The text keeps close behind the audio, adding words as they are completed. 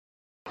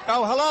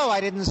Oh, hello,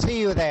 I didn't see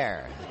you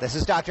there. This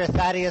is Dr.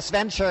 Thaddeus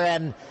Venture,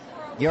 and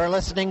you're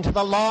listening to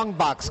the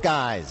Longbox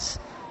guys.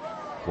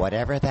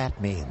 Whatever that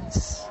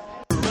means.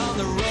 We're on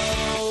the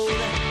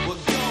road,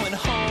 we're going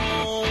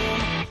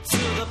home to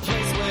the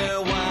place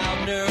where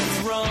wild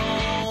nerds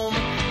roam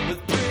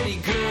with pretty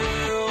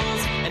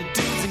girls and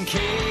dudes and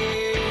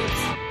kids.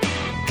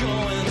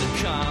 Going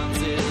to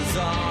cons is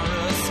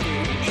our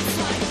escape. It's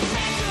like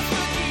Mecca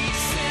for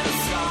geeks in a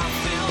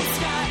star-filled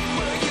sky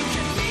where you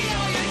can meet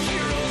all your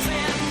heroes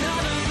and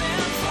none of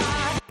them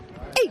fly.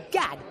 Hey,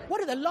 Gad, what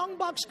are the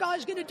Longbox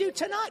guys going to do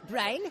tonight,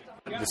 Brain?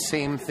 The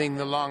same thing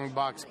the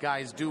Longbox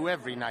guys do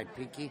every night,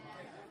 Pinky.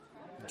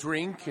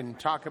 Drink and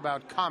talk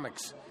about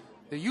comics.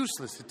 They're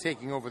useless at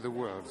taking over the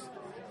world.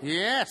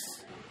 Yes!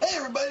 Hey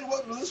everybody,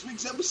 welcome to this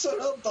week's episode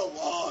of the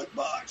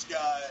Longbox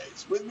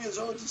Guys. With me as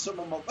always is some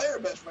of my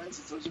very best friends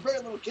since I was a very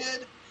little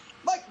kid.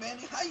 Mike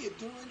Manning, how you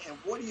doing and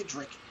what are you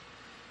drinking?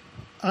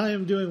 I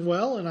am doing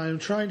well, and I am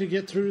trying to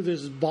get through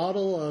this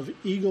bottle of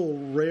Eagle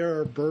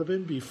Rare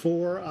Bourbon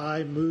before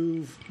I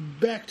move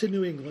back to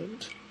New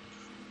England.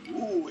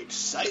 Ooh,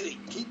 exciting.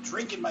 Keep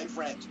drinking, my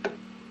friend.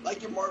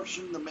 Like your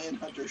Martian the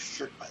Manhunter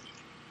shirt, by the way.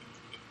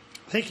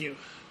 Thank you.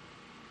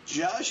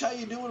 Josh, how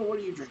you doing? What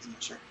are you drinking,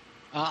 sir?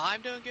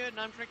 I'm doing good, and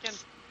I'm drinking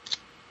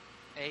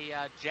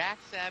a Jack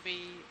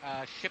Sabby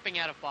shipping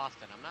out of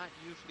Boston. I'm not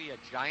usually a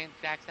giant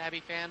Jack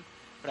Sabby fan,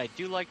 but I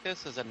do like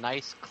this as a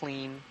nice,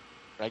 clean,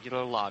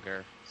 regular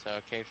lager. So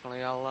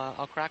occasionally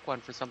I'll crack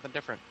one for something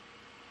different.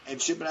 And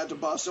shipping out to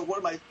Boston, one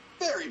of my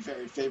very,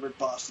 very favorite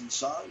Boston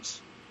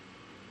songs.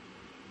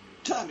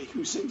 Tommy,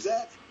 who sings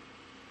that?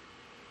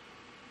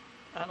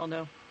 I don't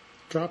know.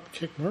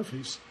 Dropkick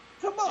Murphys.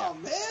 Come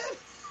on, man.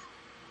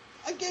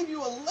 I gave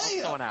you a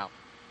layup. Going out.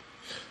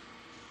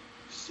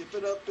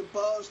 Shipping up to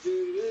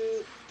Boston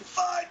to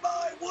find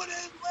my wooden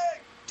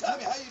leg.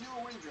 Tommy, how you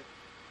doing? What are you drinking?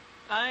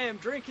 I am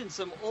drinking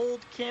some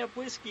old camp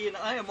whiskey, and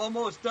I am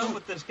almost done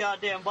with this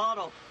goddamn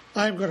bottle.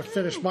 I am going to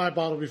finish my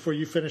bottle before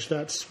you finish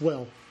that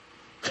swill.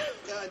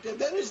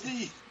 That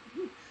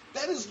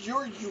is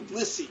your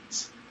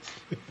Ulysses.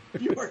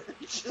 You are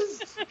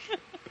just...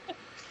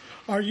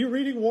 Are you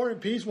reading War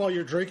and Peace while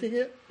you're drinking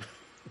it?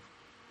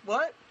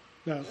 What?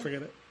 No,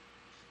 forget it.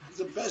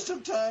 The best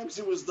of times,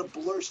 it was the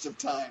blurst of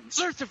times.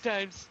 Blurst of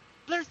times.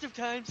 Blurst of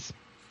times.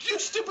 You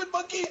stupid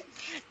monkey!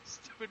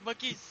 Stupid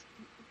monkeys.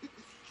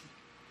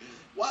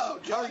 Wow, How are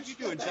Josh, you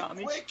doing,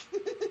 Tommy? quick.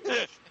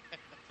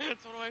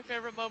 It's one of my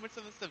favorite moments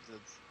of The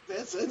Simpsons.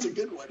 That's a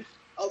good one.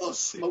 All those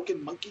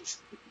smoking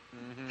monkeys.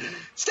 Mm-hmm.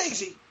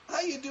 Stacy,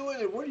 how you doing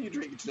and what are you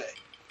drinking today?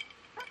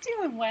 I'm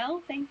doing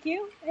well, thank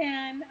you.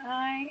 And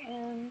I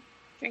am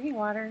drinking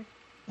water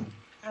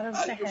out of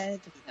the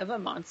head of a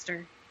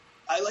monster.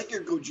 I like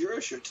your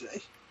Gojira shirt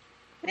today.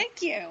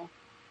 Thank you.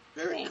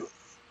 Very Thanks. cool.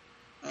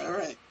 All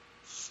right.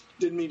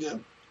 Didn't mean to,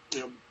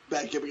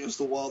 back up against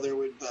the wall there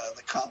with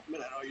the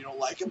compliment. I know you don't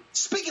like him.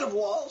 Speaking of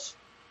walls,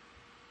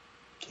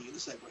 king of the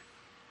segue.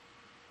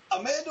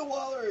 Amanda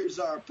Waller is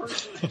our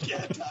person.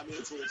 Yeah, Tommy,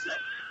 that's a little stuff.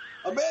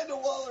 Amanda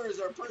Waller is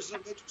our person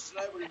of interest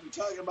tonight. We're going to be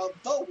talking about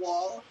The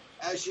Wall,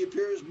 as she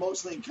appears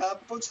mostly in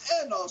comic books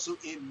and also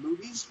in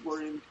movies.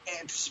 We're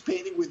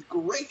anticipating with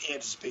great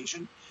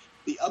anticipation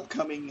the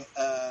upcoming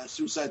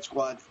Suicide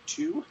Squad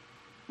 2.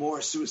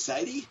 More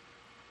suicide-y.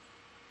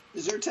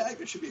 Is there a tag?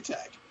 There should be a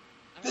tag.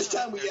 This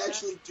time we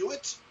actually do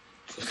it.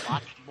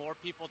 Watch more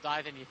people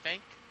die than you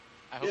think.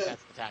 I hope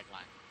that's the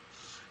tagline.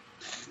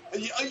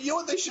 You know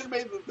what they should have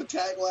made the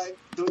tagline?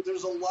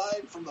 There's a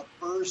line from the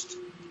first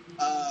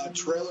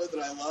trailer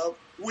that I love.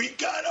 We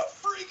got a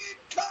friggin'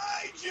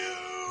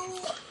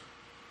 kaiju!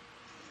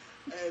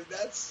 And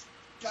that's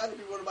got to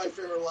be one of my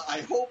favorite lines.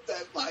 I hope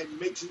that line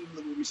makes it into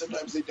the movie.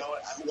 Sometimes they don't.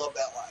 I love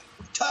that line.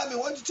 Tommy,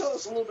 why don't you tell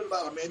us a little bit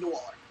about Amanda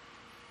Waller?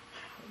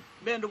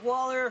 Amanda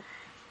Waller,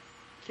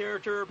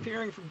 character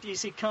appearing from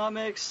DC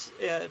Comics,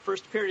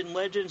 first appeared in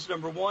Legends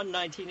 #1,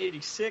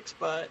 1986,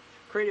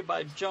 created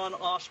by John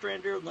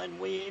Ostrander, Len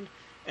Wein,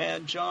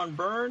 and John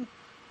Byrne.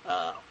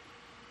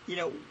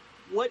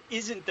 What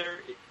isn't there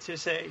to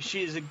say?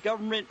 She is a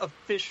government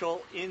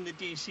official in the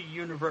DC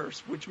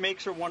universe, which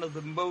makes her one of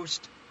the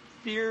most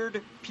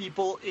feared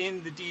people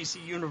in the DC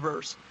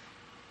universe.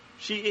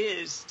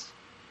 She's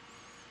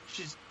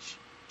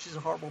a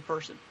horrible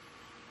person.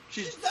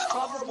 She's not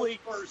probably a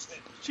horrible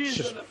person. She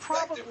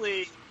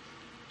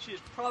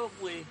is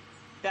probably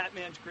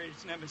Batman's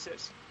greatest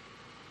nemesis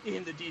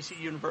in the DC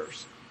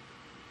universe.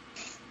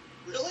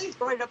 Really?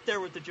 Right up there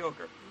with the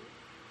Joker.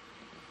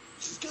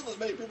 She's killed as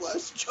many people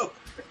as the Joker.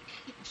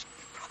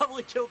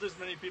 Probably killed as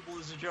many people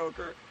as the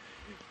Joker.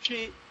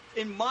 She,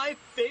 in my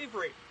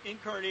favorite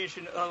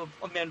incarnation of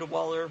Amanda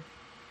Waller,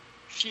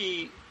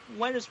 she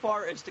went as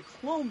far as to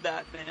clone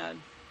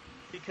Batman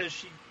because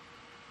she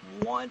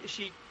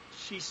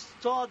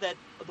saw that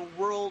the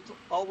world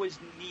always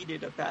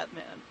needed a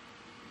Batman.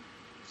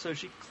 So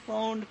she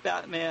cloned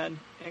Batman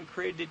and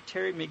created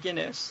Terry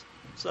McGinnis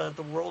so that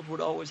the world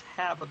would always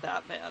have a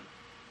Batman.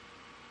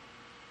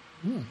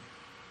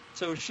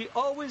 So she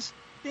always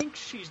thinks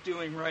she's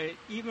doing right,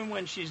 even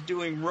when she's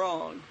doing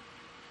wrong.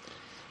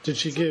 Did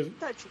she give?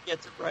 That she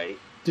gets it right.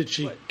 Did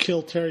she What?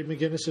 kill Terry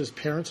McGinnis's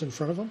parents in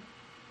front of him?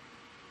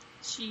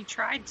 She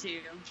tried to.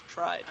 She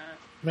tried.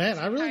 Man,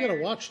 I really gotta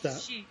hired- watch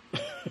that.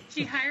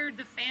 She hired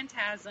the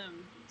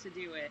Phantasm to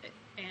do it,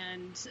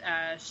 and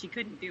she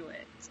couldn't do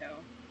it. So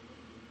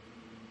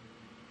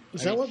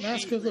Is that what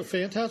Mask of the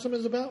Phantasm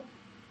is about?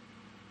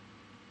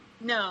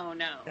 no.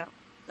 Yeah.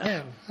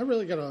 Man, I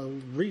really gotta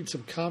read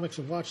some comics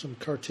and watch some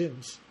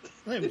cartoons.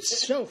 I am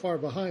so far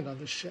behind on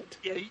this shit.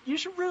 Yeah, you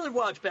should really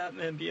watch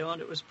Batman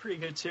Beyond. It was a pretty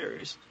good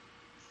series.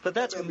 But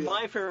that's Batman my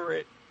Beyond.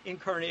 favorite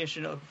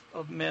incarnation of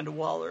Amanda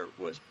Waller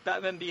was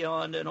Batman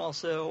Beyond, and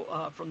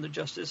also from the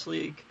Justice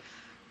League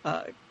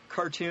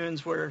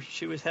cartoons where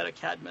she was head of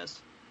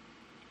Cadmus.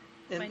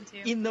 And Mine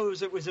too. in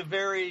those, it was a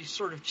very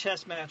sort of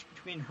chess match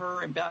between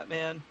her and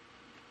Batman.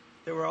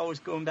 They were always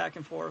going back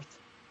and forth.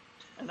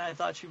 And I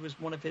thought she was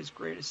one of his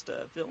greatest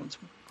villains.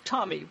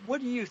 Tommy,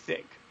 what do you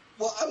think?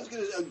 Well, I was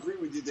going to agree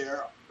with you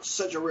there.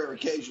 Such a rare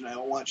occasion. I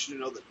don't want you to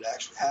know that it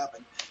actually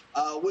happened.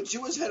 When she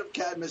was head of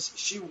Cadmus,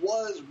 she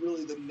was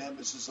really the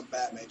nemesis of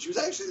Batman. She was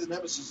actually the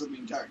nemesis of the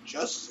entire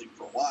Justice League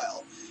for a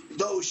while,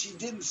 though she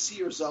didn't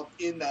see herself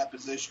in that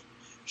position.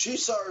 She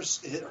saw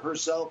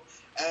herself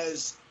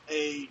as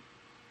the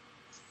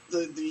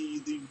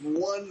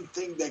one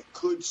thing that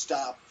could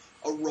stop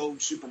a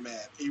rogue Superman,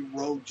 a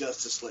rogue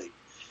Justice League.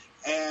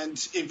 And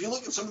if you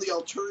look at some of the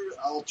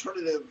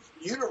alternative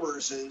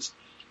universes,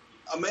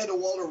 Amanda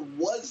Waller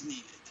was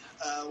needed.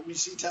 We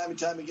see time and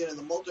time again in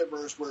the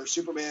multiverse where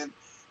Superman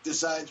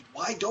decides,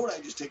 why don't I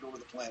just take over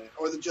the planet?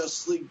 Or the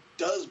Justice League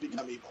does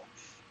become evil.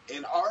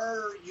 In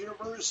our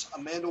universe,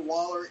 Amanda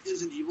Waller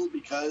isn't evil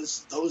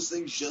because those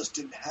things just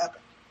didn't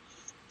happen.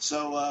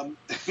 So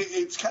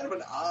it's kind of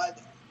an odd,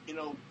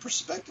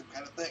 perspective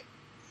kind of thing.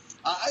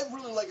 I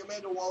really like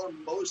Amanda Waller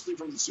mostly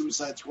from the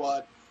Suicide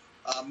Squad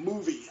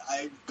movie.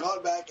 I've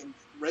gone back and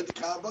read the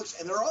comic books,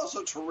 and they're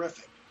also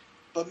terrific.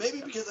 But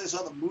maybe because I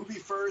saw the movie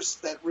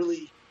first, that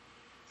really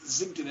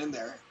zinked it in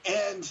there.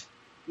 And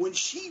when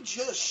she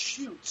just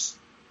shoots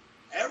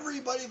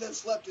everybody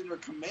that's left in her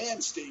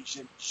command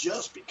station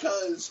just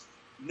because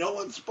no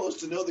one's supposed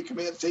to know the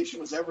command station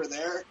was ever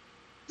there,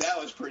 that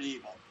was pretty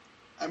evil.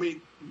 I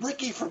mean,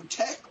 Ricky from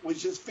Tech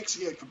was just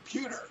fixing a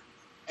computer,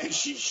 and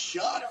she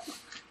shot him.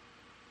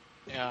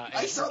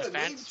 I saw the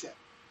name tag.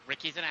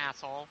 Ricky's an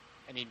asshole,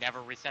 and he never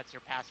resets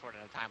your password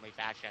in a timely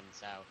fashion,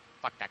 so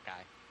fuck that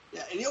guy.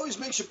 Yeah, and he always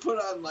makes you put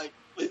on,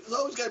 it's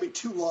always got to be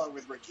too long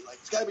with Ricky.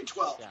 It's got to be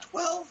 12. Yeah.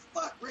 12?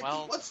 Fuck, Ricky.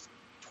 12. What's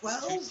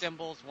 12? 2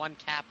 symbols, 1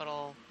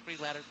 capital, 3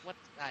 letters. What?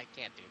 I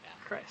can't do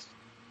that. Christ.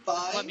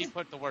 Fine. Let me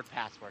put the word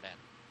password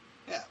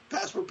in. Yeah,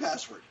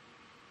 password.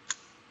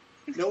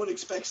 No one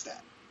expects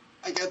that.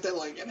 I got that,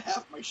 in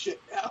half my shit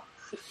now.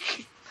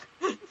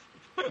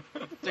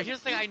 So here's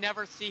the thing, I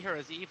never see her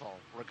as evil,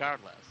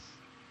 regardless.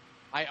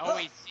 I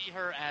always see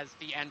her as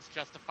the ends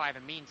justify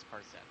the means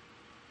person.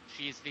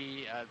 She's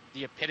the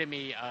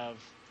epitome of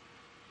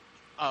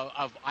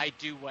I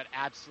do what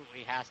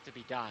absolutely has to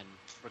be done,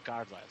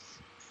 regardless.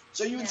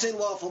 So you would say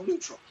lawful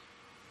neutral.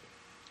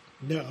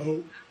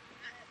 No.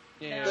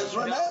 Yeah. That's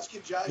what I'm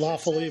asking, Josh.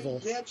 Lawful You're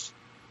evil. You're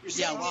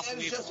saying the lawful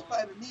ends evil.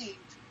 justify the means,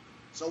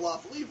 so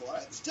lawful evil. All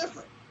right, it's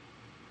different.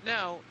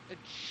 No,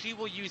 she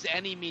will use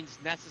any means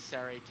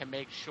necessary to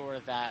make sure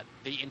that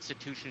the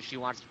institution she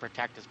wants to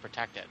protect is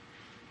protected.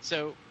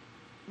 So,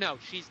 no,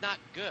 she's not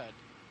good,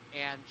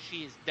 and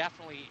she is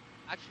definitely...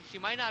 Actually, she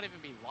might not even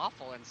be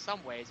lawful in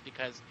some ways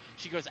because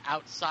she goes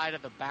outside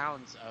of the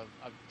bounds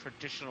of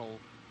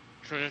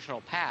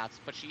traditional paths,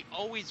 but she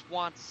always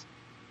wants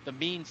the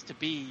means to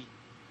be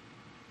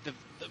the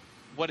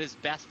what is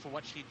best for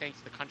what she thinks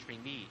the country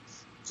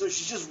needs. So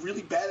she's just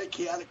really bad at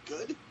chaotic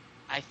good?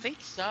 I think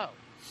so.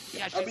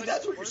 Yeah, she's mean,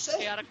 that's what you're worst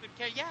saying. Chaotic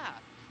good yeah,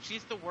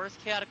 she's the worst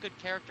chaotic good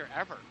character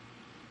ever.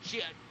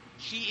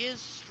 She is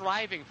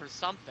striving for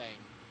something,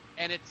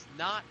 and it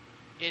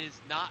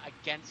is not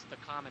against the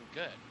common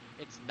good.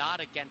 It's not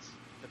against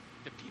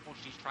the people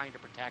she's trying to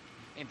protect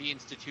and the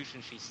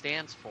institution she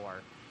stands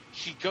for.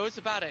 She goes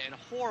about it in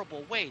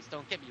horrible ways,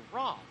 don't get me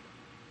wrong.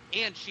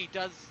 And she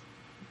does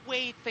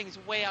things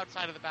way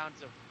outside of the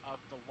bounds of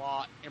the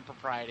law,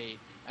 impropriety,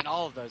 and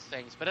all of those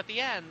things. But at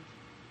the end,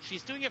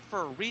 she's doing it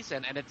for a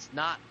reason, and it's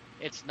not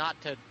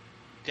to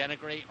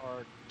denigrate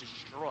or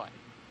destroy.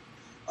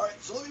 All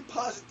right, so let me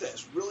posit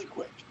this really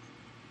quick.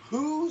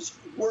 Who's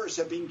worse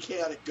at being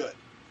chaotic good?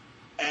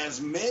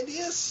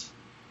 Asmodeus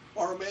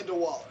or Amanda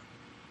Waller?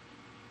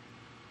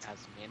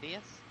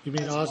 Asmodeus? You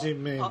mean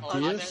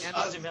Ozymandias?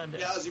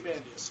 Ozymandias. Yeah,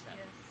 Ozymandias. Yes.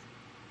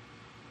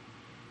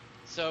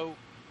 So,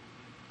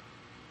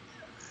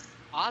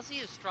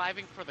 Ozzy is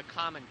striving for the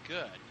common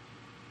good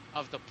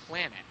of the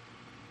planet.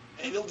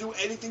 And he'll do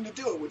anything to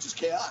do it, which is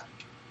chaotic.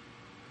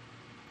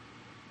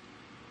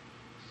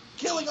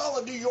 Killing all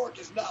of New York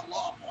is not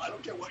lawful. I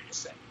don't care what you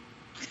say.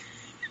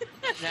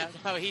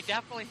 No, he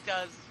definitely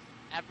does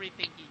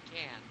everything he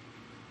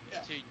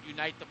can to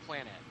unite the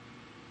planet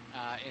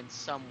in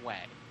some way.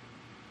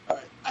 All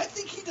right. I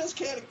think he does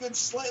chaotic good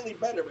slightly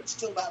better, but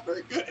still not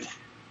very good.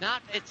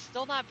 It's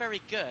still not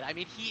very good. I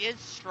mean, he is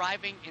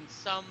striving in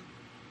some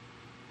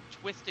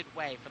twisted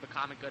way for the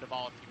common good of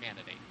all of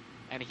humanity.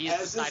 And he As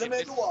has is decided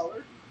Amanda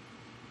Waller.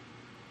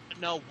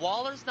 No,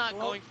 Waller's not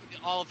going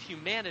for all of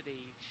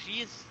humanity.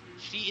 She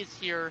is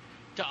here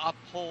to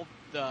uphold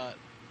the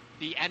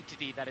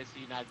entity that is the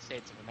United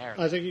States of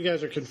America. I think you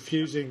guys are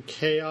confusing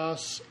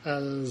chaos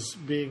as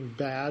being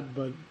bad,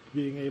 but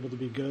being able to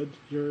be good.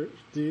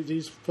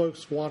 These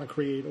folks want to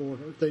create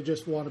order. They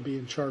just want to be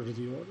in charge of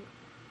the order.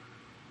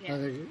 Yeah.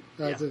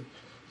 I think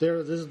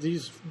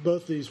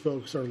both these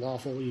folks are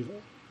lawful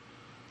evil.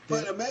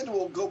 But Amanda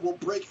will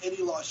break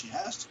any law she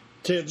has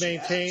to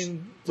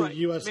maintain the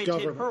U.S. maintain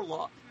government. her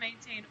law.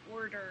 Maintain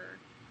order.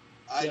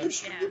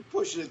 You're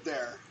pushing it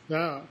there.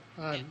 No,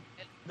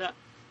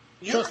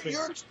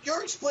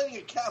 You're explaining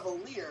a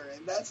cavalier,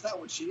 and that's not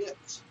what she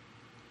is.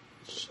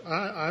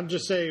 I'm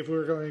just saying if we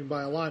were going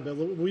by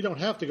alignment, we don't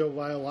have to go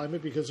by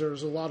alignment because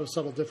there's a lot of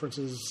subtle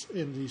differences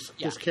in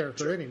this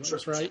character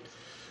anyways, right?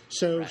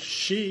 So right.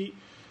 She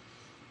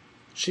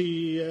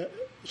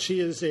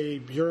is a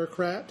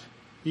bureaucrat.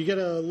 You got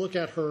to look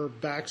at her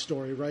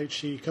backstory, right?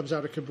 She comes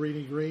out of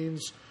Cabrini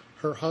Greens.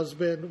 Her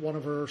husband, one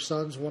of her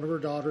sons, one of her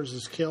daughters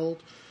is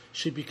killed.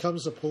 She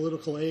becomes a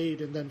political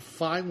aide and then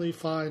finally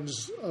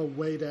finds a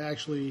way to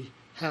actually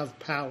have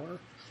power.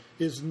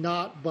 Is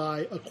not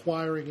by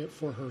acquiring it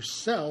for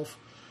herself,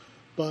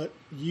 but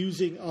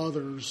using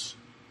others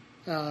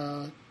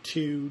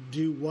to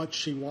do what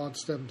she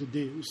wants them to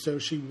do. So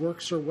she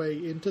works her way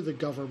into the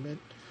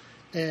government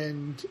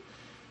and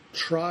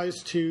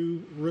tries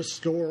to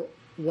restore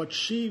what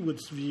she would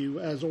view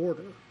as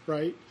order,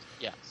 right?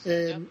 Yes.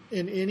 And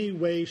in any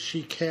way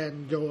she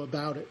can go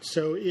about it.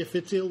 So if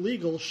it's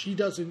illegal, she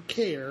doesn't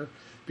care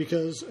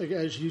because,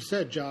 as you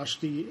said, Josh,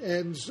 the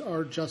ends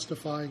are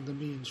justifying the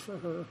means for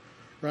her,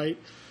 right?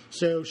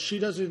 So she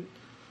doesn't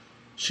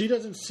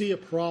see a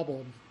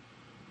problem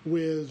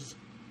with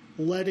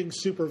letting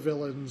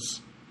supervillains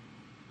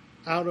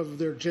out of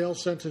their jail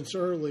sentence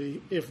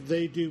early if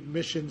they do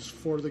missions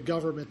for the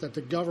government that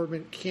the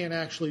government can't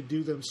actually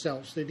do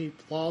themselves. They need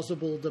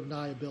plausible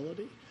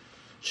deniability.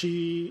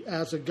 She,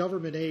 as a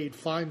government aide,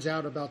 finds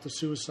out about the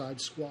Suicide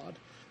Squad,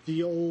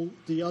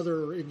 the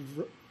other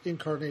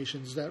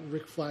incarnations that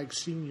Rick Flag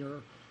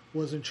Sr.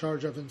 was in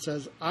charge of, and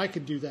says, I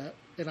can do that,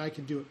 and I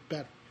can do it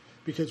better.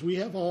 Because we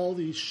have all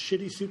these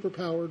shitty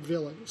superpowered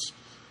villains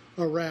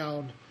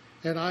around,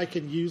 and I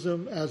can use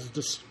them as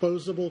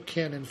disposable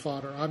cannon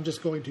fodder. I'm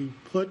just going to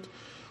put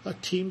a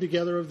team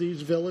together of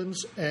these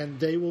villains, and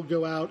they will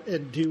go out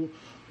and do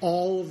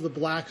all of the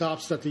black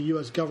ops that the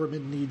U.S.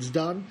 government needs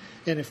done.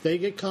 And if they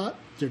get caught,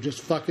 they're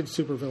just fucking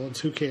supervillains.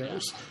 Who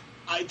cares?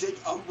 I take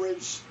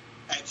umbrage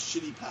at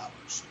shitty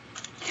powers.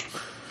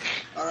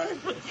 All right?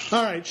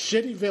 All right,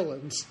 shitty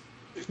villains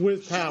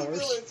with powers.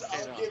 Villains,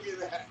 I'll give you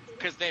that.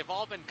 Because they've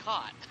all been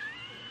caught.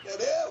 Yeah,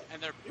 they have.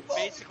 And they're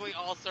basically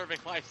all serving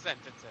life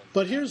sentences.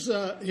 But here's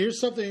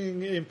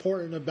something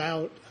important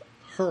about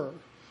her.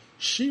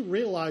 She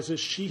realizes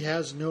she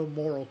has no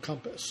moral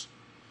compass.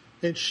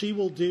 And she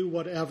will do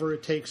whatever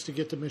it takes to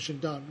get the mission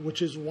done,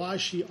 which is why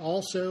she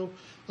also,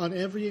 on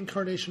every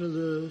incarnation of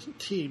the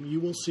team, you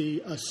will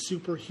see a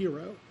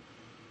superhero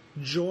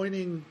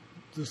joining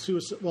the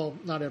suicide. Well,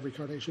 not every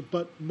incarnation,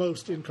 but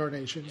most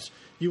incarnations,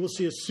 you will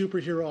see a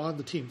superhero on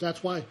the team.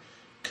 That's why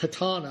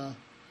Katana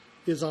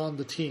is on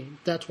the team.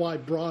 That's why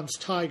Bronze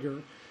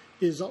Tiger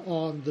is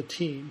on the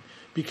team,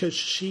 because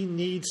she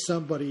needs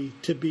somebody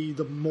to be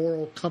the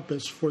moral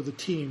compass for the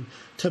team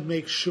to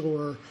make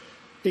sure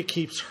it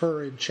keeps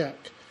her in check.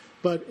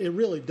 But it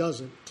really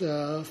doesn't,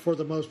 for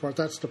the most part.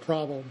 That's the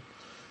problem.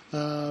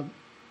 I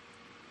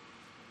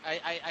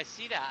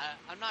see that.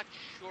 I'm not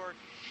sure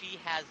she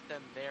has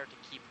them there to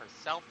keep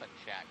herself in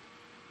check.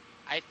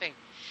 I think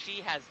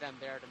she has them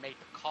there to make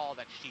the call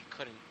that she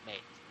couldn't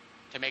make,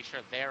 to make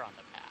sure they're on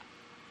the path.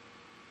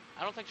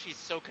 I don't think she's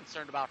so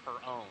concerned about her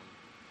own,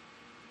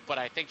 but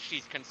I think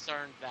she's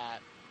concerned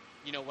that,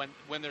 you know,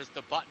 when there's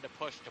the button to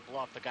push to blow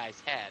up the guy's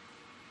head,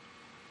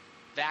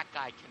 that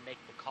guy can make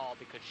the call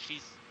because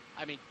she,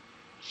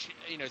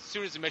 as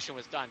soon as the mission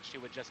was done, she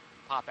would just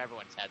pop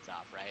everyone's heads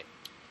off, right?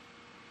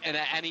 And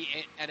at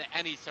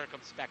any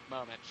circumspect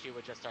moment, she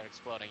would just start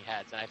exploding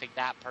heads. And I think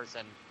that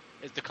person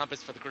is the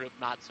compass for the group,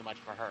 not so much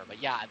for her.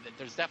 But yeah,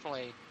 there's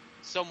definitely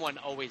someone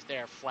always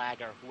there,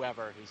 Flag or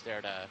whoever, who's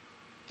there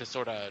to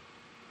sort of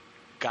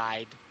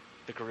guide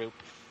the group.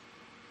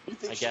 You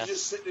think she's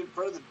just sitting in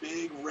front of the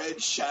big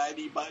red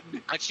shiny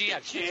button?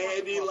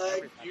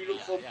 Candy-like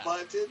beautiful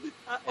button?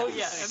 I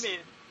mean,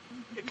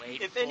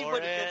 if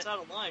anybody gets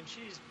out of line,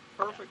 she's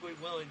perfectly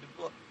willing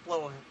to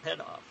blow her head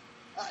off.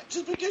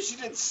 Just because she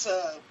did,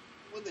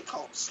 what do they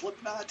call it,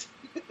 Slipknot?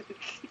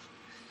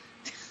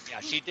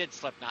 Yeah, she did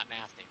Slipknot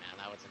nasty, man.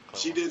 That wasn't cool.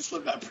 She did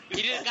Slipknot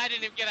pretty The guy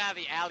didn't even get out of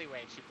the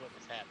alleyway and she blew up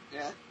his head.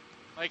 Yeah.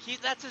 Like,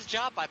 that's his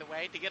job, by the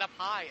way, to get up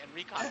high and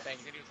recon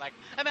things. And he was like,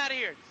 I'm out of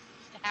here.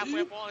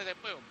 Halfway up wall, and then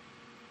boom.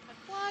 Like,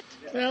 what?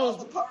 Yeah, all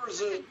the powers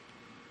of...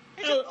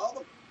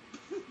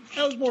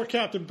 That was more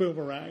Captain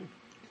Boomerang.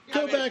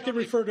 Go back and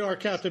refer to our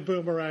Captain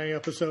Boomerang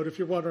episode if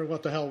you're wondering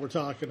what the hell we're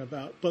talking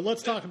about. But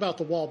let's talk about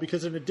the Wall,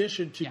 because in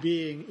addition to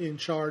being in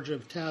charge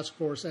of Task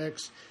Force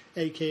X,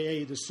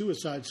 a.k.a. the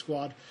Suicide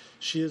Squad,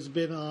 she has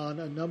been on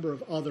a number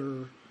of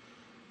other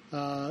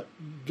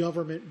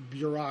government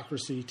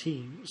bureaucracy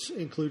teams,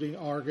 including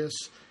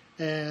Argus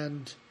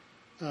and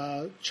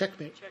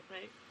Checkmate.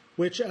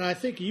 Which, and I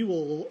think you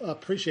will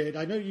appreciate.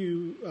 I know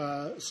you,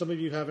 some of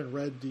you haven't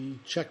read the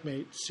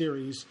Checkmate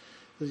series.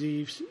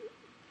 The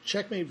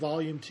Checkmate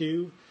Volume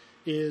 2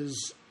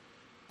 is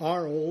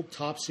our old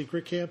top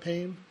secret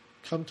campaign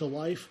come to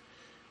life.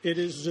 It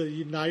is the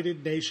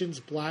United Nations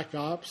Black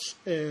Ops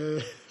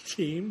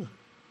team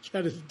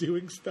that is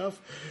doing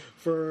stuff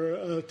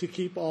for to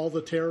keep all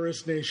the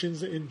terrorist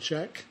nations in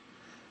check.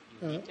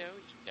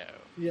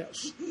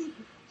 Yes.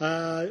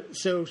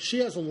 So she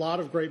has a lot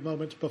of great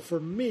moments, but for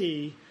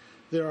me,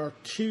 there are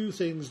two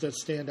things that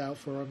stand out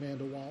for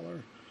Amanda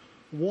Waller.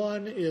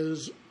 One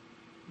is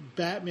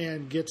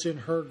Batman gets in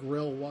her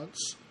grill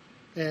once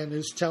and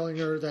is telling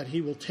her that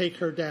he will take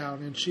her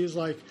down. And she's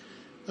like,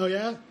 oh,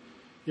 yeah?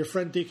 Your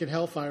friend Deacon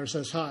Hellfire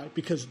says hi.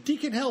 Because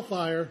Deacon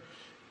Hellfire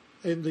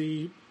in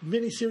the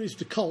miniseries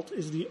The Cult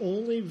is the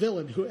only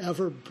villain who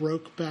ever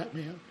broke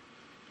Batman.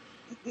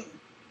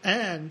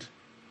 And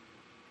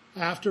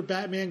after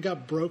Batman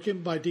got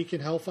broken by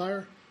Deacon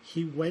Hellfire,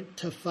 he went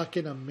to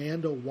fucking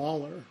Amanda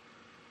Waller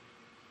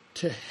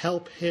to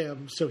help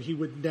him so he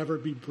would never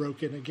be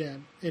broken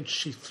again. And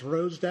she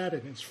throws that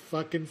in his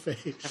fucking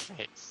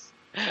face.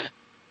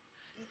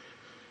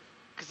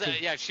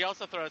 Because, she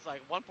also throws,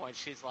 like, one point,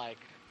 she's like,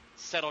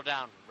 settle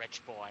down,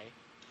 rich boy.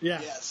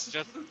 Yeah. Yes.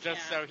 Just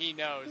so he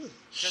knows.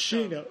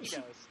 She knows.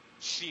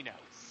 She knows.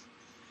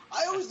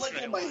 I always like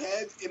it in my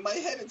head. In my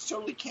head, it's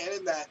totally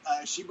canon that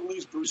she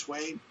believes Bruce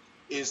Wayne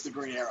is the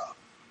Green Arrow.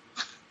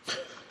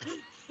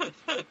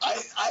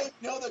 I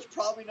know that's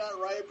probably not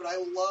right, but I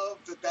love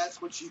that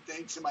that's what she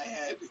thinks in my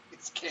head.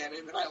 It's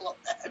canon, and I love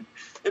that.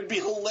 It'd be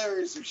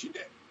hilarious if she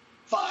did.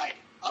 Fine.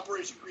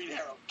 Operation Green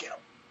Arrow. Get him.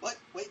 What?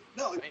 Wait.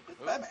 No. It's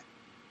Batman.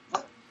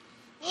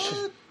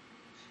 What?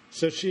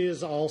 So she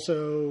is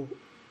also...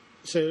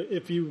 So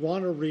if you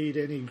want to read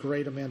any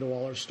great Amanda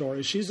Waller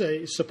story, she's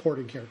a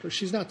supporting character.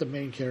 She's not the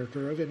main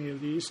character of any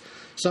of these.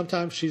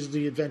 Sometimes she's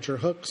the adventure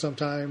hook.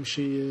 Sometimes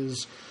she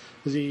is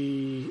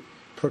the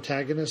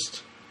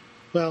protagonist.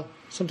 Well,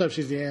 sometimes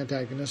she's the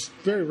antagonist.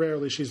 Very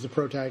rarely she's the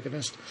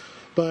protagonist.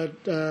 But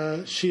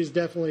she's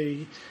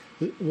definitely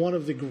one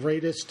of the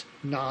greatest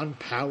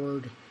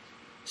non-powered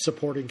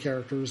supporting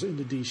characters in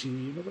the DC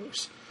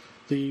universe.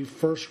 The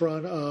first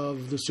run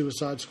of The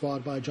Suicide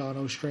Squad by John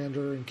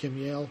Ostrander and Kim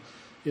Yale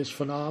is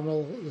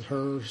phenomenal.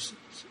 Her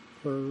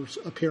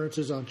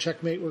appearances on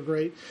Checkmate were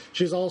great.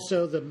 She's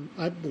also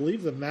I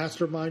believe the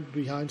mastermind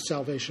behind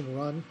Salvation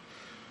Run,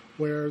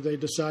 where they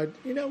decide,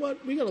 you know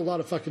what, we got a lot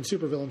of fucking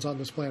supervillains on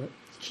this planet.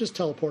 Let's just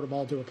teleport them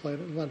all to a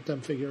planet and let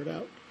them figure it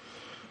out.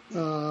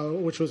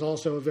 Which was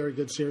also a very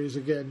good series.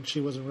 Again,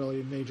 she wasn't really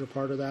a major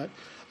part of that.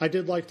 I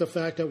did like the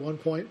fact at one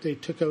point they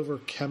took over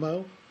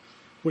Chemo,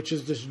 which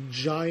is this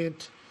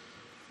giant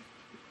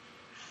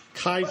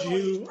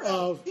kaiju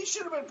of... He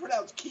should have been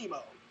pronounced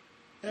Chemo.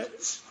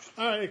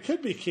 It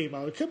could be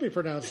Chemo. It could be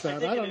pronounced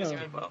that. I don't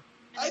know.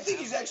 I think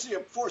he's actually a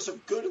force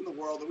of good in the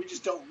world, and we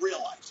just don't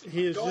realize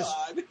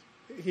it.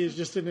 He's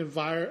just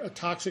a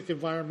toxic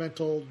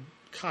environmental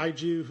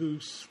kaiju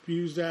who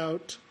spews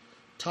out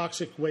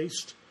toxic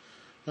waste,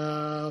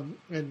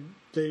 and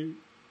they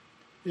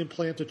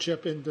implant a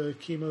chip into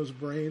Chemo's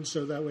brain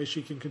so that way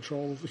she can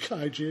control the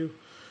kaiju,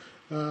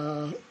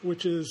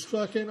 which is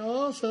fucking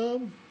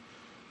awesome.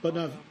 But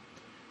not,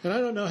 and I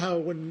don't know how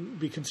it wouldn't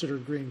be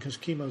considered green because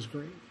Chemo's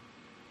green.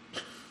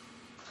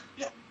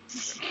 Yeah.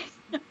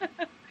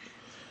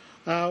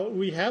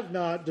 We have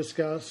not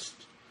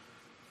discussed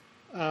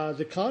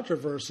the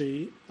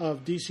controversy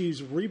of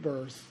DC's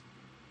rebirth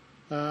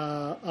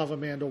of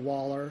Amanda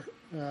Waller.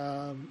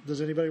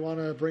 Does anybody want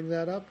to bring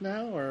that up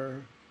now,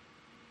 or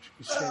should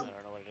we say I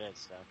don't know what it is.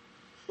 So.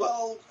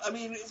 Well, I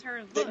mean, It's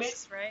her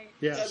looks, right?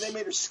 Yes. Yeah, they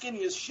made her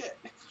skinny as shit.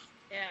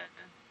 Yeah.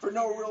 For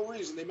no real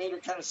reason. They made her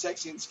kind of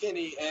sexy and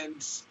skinny,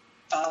 and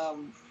I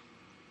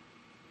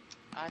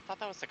thought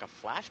that was like a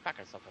flashback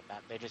or something like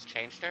that. They just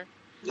changed her.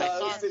 No, I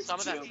saw it was some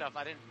of that 52. stuff.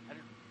 I didn't.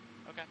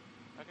 Okay.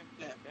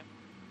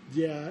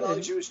 Yeah. well,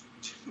 and-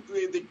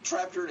 they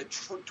trapped her in a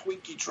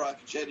Twinkie truck,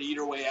 and she had to eat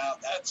her way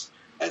out.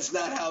 That's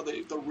not how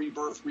the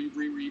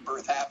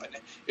rebirth happened.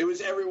 It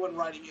was everyone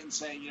writing in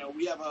saying,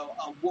 we have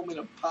a woman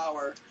of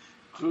power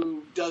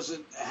who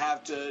doesn't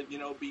have to,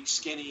 be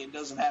skinny and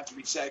doesn't have to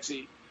be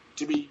sexy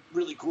to be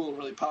really cool and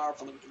really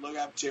powerful that we can look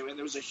up to. And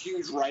there was a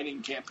huge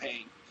writing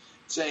campaign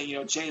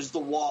saying, change the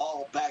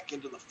wall back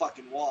into the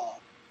fucking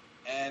wall.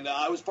 And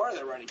I was part of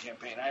that writing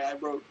campaign. I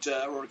wrote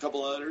a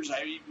couple of letters.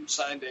 I even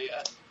signed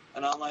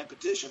an online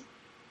petition.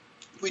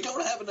 We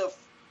don't have enough,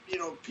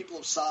 people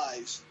of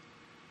size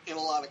in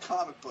a lot of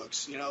comic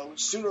books.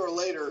 Sooner or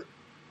later,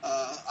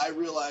 I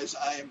realize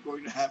I am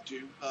going to have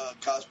to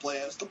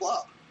cosplay as the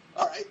Blob.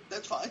 All right,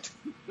 that's fine.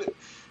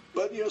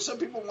 But, some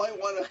people might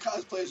want to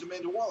cosplay as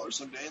Amanda Waller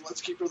someday, and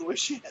let's keep her the way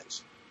she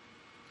is.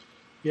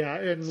 Yeah,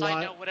 and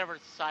Side note, whatever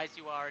size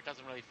you are, it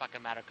doesn't really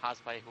fucking matter.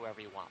 Cosplay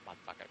whoever you want,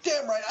 motherfucker.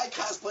 Damn right, I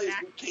cosplay as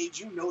Luke Cage.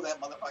 You know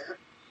that, motherfucker.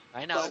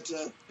 I know. But,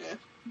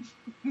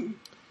 yeah.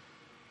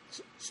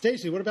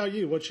 Stacy, what about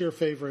you? What's your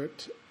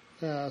favorite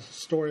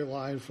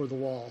storyline for The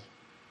Wall?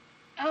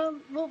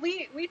 Well,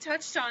 we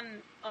touched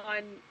on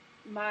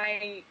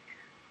my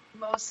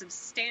most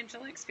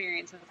substantial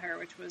experience with her,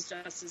 which was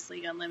Justice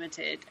League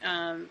Unlimited.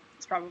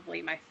 It's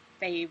probably my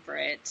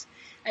favorite.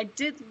 I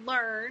did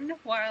learn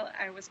while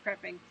I was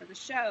prepping for the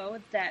show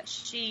that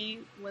she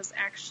was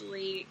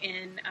actually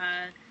in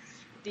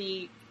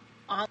the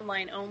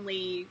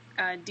online-only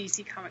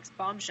DC Comics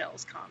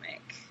Bombshells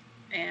comic,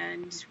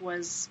 and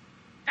was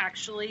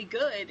actually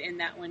good in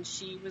that one.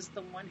 She was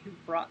the one who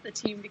brought the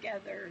team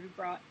together, who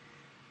brought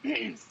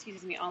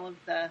excuse me, all of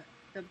the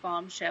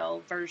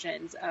Bombshell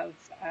versions of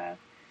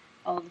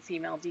all of the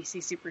female DC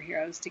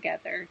superheroes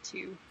together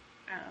to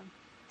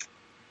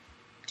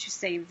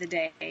save the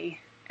day,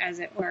 as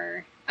it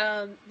were.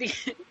 So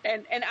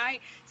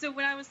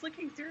when I was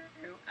looking through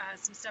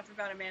some stuff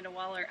about Amanda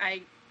Waller,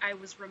 I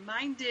was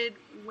reminded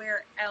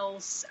where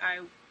else I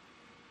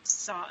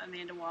saw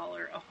Amanda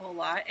Waller a whole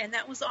lot, and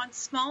that was on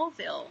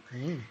Smallville.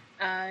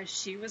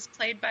 She was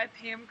played by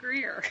Pam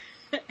Grier,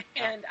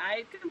 and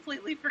I'd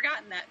completely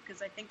forgotten that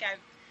because I think I've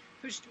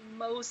pushed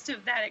most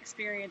of that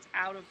experience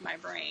out of my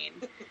brain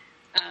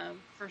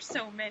for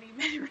so many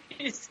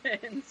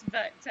reasons.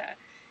 But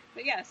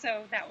yeah,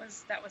 so that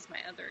was my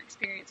other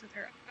experience with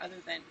her, other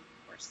than,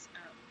 of course,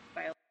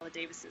 Viola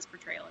Davis's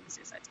portrayal in the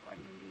Suicide Squad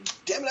movie.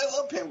 Damn it, I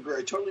love Pam Grier.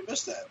 I totally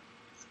missed that.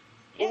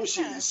 What was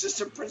she,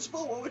 assistant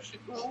principal?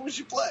 What was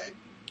she playing?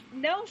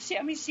 No, she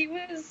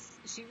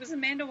was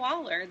Amanda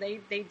Waller.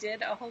 They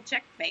did a whole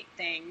checkmate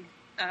thing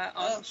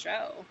on the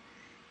show,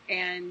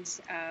 and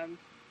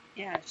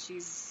yeah,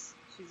 she's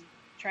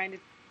trying to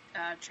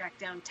track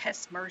down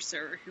Tess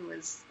Mercer, who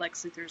was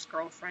Lex Luthor's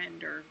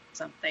girlfriend or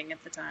something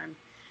at the time.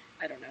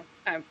 I don't know.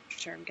 I'm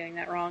sure I'm getting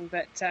that wrong,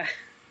 but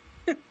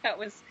that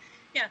was,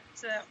 yeah.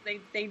 So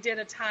they did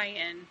a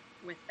tie-in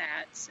with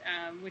that,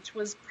 which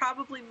was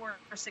probably more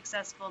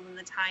successful than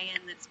the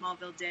tie-in that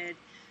Smallville did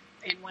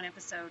in one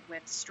episode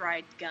with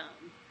Stride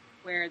Gum,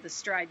 where the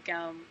Stride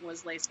Gum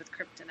was laced with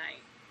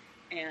kryptonite,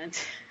 and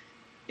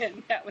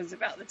that was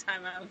about the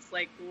time I was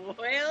like,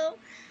 well,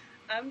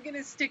 I'm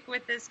gonna stick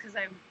with this because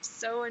I'm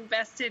so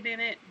invested in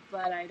it,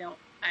 but I don't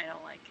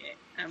like it.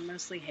 I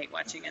mostly hate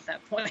watching at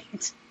that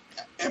point.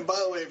 And by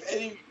the way, if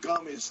any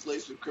gum is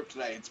laced with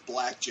kryptonite, it's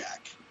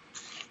blackjack.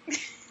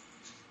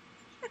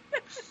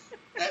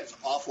 That's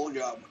awful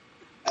gum.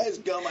 That is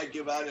gum I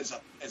give out as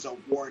a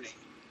warning.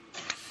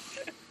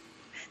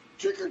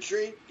 Trick or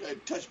treat,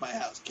 touch my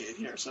house, kid.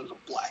 Here, son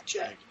of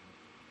blackjack.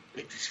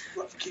 Make these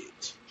rough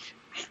kids.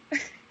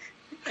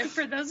 And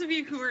for those of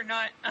you who are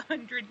not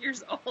 100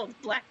 years old,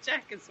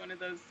 blackjack is one of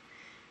those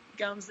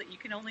gums that you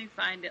can only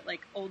find at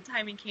like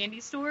old-timey candy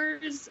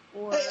stores.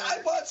 Or hey,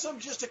 I bought some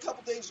just a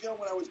couple days ago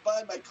when I was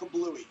buying my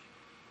kablooey.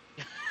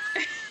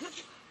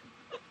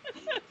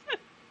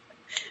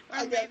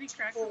 Or maybe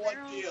Cracker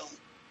Barrel.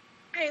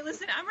 Hey,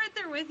 listen, I'm right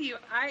there with you.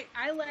 I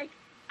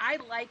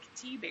like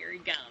tea-berry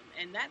gum,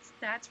 and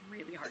that's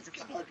really hard to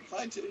find. Hard to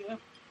find too, yeah.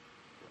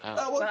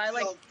 Oh. But I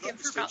like it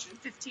for about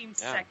 15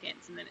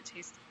 seconds, and then it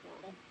tastes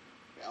horrible.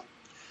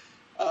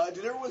 Yeah.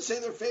 Did everyone say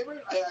their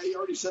favorite? I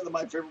already said that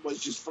my favorite was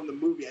just from the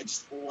movie. I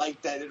just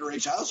liked that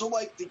iteration. I also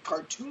liked the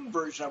cartoon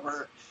version of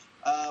her.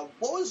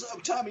 What was,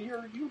 Tommy,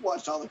 you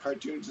watched all the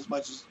cartoons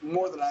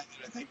more than I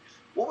did, I think.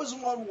 What was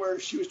the one where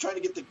she was trying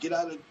to get the get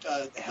out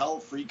of hell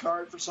free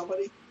card for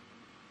somebody?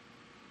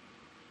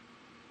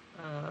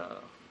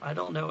 I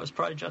don't know. It was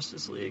probably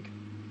Justice League.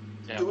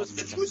 Yeah, it was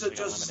a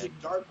Justice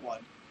League Dark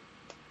one.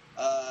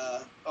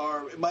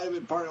 Or it might have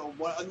been part of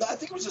one. I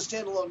think it was a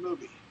standalone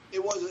movie.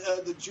 It was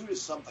the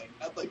Judas something,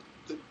 not like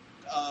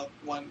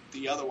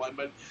the other one,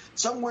 but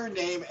some weird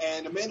name.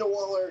 And Amanda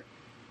Waller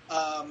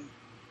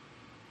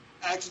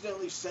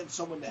accidentally sent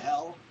someone to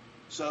hell,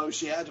 so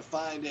she had to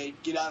find a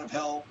get out of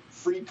hell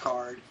free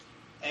card,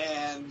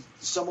 and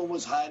someone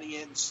was hiding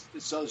it.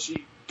 And so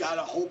she got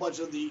a whole bunch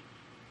of the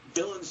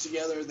villains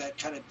together that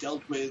kind of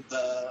dealt with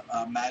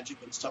magic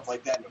and stuff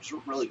like that. It was a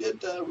really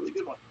good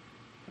one.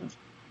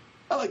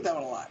 I like that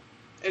one a lot.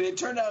 And it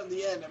turned out in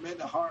the end,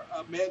 Amanda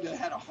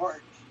had a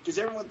heart, because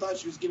everyone thought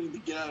she was getting the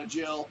get out of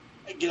jail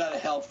and get out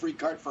of hell free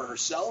card for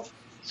herself.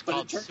 It's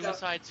called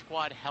Suicide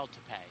Squad Hell to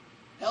Pay.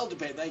 Hell to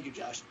Pay, thank you,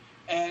 Josh.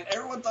 And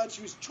everyone thought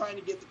she was trying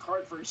to get the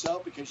card for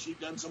herself because she'd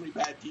done so many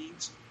bad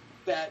deeds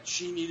that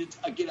she needed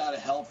a get out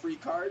of hell free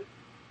card.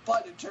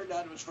 But it turned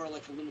out it was for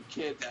like a little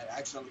kid that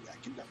accidentally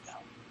got condemned to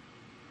hell.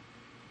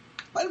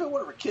 Might have been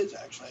one of her kids,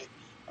 actually.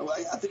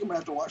 I think I'm going to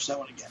have to watch that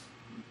one again.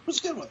 It was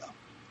a good one, though.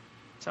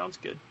 Sounds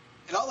good.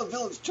 And all the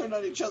villains turned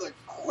on each other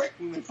quick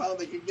when they found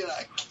they could get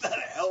a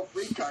hell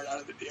free card out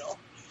of the deal.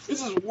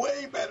 This is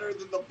way better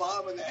than the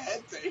bomb in the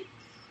head thing.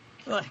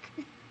 Like,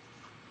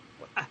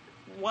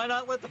 why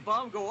not let the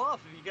bomb go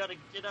off if you got to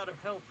get out of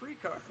hell free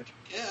card?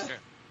 Yeah.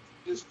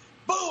 Sure.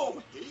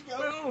 Boom! Here you go.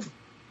 Boom!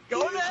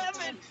 Going to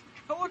heaven!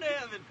 Going to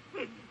heaven!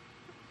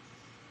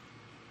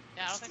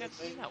 Yeah, I don't think I've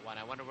seen that one.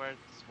 I wonder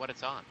what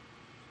it's on.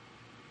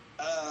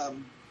 Well,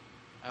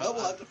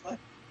 we'll have to find.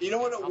 You know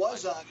what it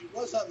was on? It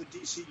was on the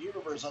DC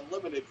Universe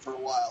Unlimited for a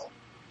while.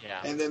 Yeah.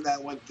 And then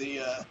that went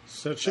the.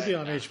 So it should be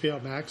on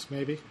HBO Max,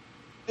 maybe.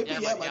 Maybe, Yeah,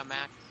 it might be on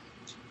Max.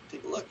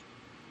 Take a look.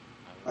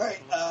 All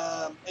right.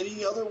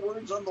 Any other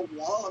words on the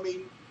wall? I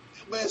mean,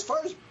 as far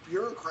as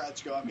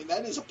bureaucrats go, I mean,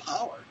 that is a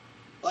power.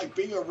 Like,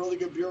 being a really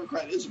good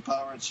bureaucrat is a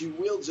power, and she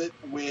wields it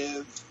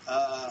with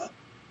a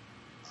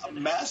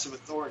massive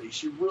authority.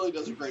 She really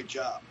does a great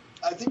job.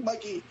 I think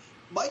Mikey,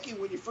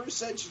 when you first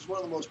said she's one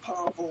of the most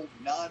powerful,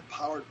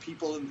 non-powered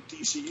people in the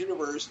DC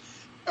universe,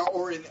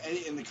 or in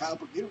the comic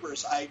book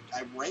universe, I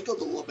rankled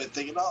a little bit,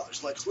 thinking, oh,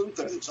 there's Lex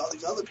Luthor, there's all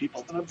these other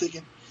people. Then I'm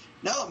thinking,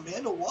 no,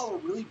 Amanda Waller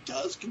really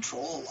does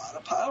control a lot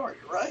of power.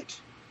 You're right.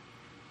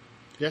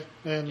 Yeah,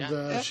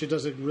 and she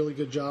does a really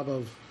good job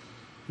of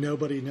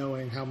nobody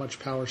knowing how much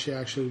power she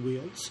actually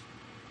wields.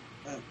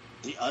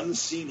 The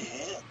unseen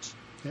hand.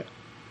 Yeah.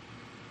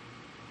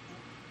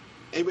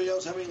 Anybody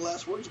else have any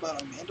last words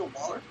about Amanda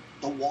Waller?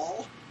 The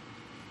Wall?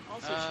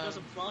 Also, she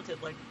doesn't flaunt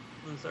it like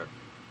Luther.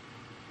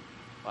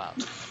 Well,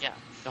 yeah.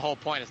 The whole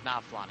point is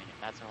not flaunting it.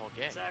 That's her whole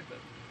gig. Exactly.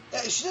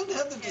 Yeah, she doesn't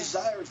have the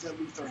desires that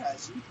Luther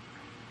has either.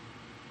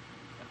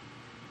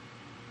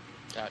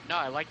 No,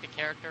 I like the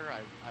character.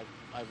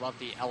 I love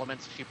the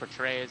elements she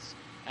portrays,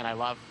 and I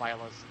love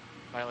Viola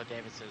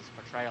Davis's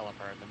portrayal of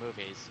her in the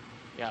movies.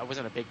 Yeah, I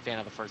wasn't a big fan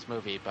of the first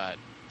movie, but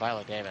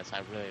Viola Davis,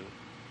 I really,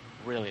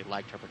 really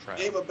liked her portrayal.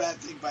 Name a bad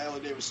thing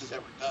Viola Davis has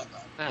ever done, though.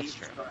 That's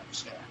true.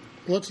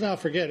 Let's not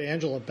forget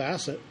Angela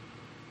Bassett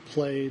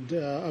played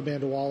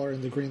Amanda Waller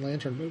in the Green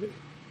Lantern movie.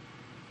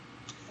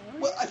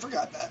 Well, I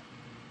forgot that.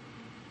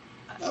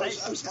 I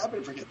was happy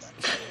to forget that.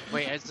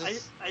 Wait, is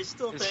this... I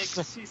still think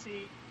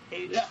CCH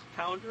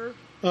Pounder.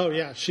 Oh,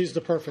 yeah, she's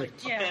the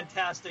perfect.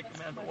 Fantastic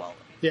Amanda Waller.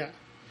 Yeah.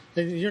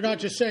 And you're not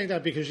just saying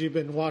that because you've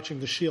been watching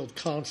The Shield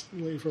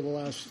constantly for the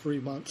last 3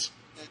 months.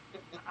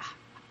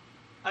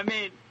 I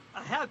mean,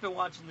 I have been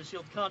watching The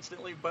Shield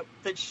constantly, but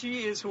that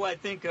she is who I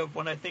think of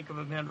when I think of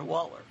Amanda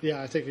Waller. Yeah,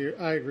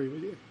 I agree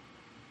with you.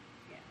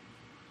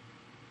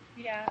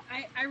 Yeah,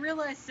 I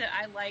realized that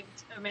I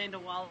liked Amanda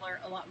Waller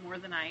a lot more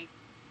than I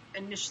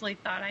initially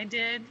thought I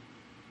did.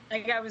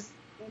 Like,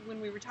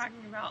 when we were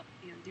talking about,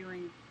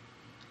 doing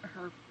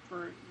her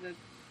for the,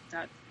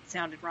 that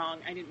sounded wrong.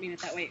 I didn't mean it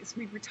that way. So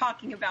we were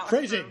talking about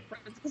Crazy. her for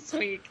this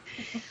week.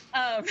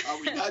 Are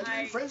we not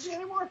doing Frenzy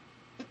anymore?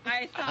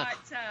 I thought,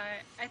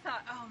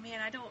 oh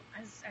man, I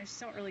just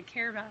don't really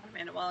care about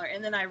Amanda Waller.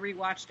 And then I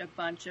rewatched a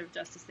bunch of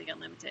Justice League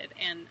Unlimited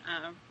and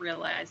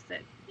realized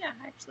that,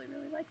 I actually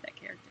really like that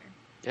character.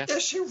 Yeah,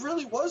 she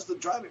really was the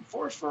driving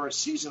force for a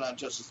season on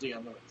Justice League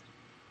Unlimited.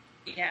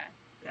 Yeah,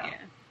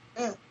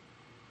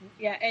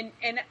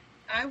 and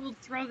I will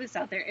throw this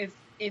out there.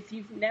 If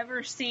you've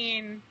never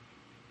seen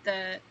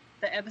the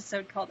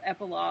episode called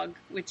Epilogue,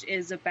 which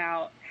is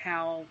about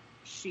how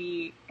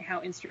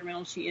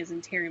instrumental she is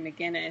in Terry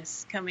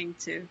McGinnis coming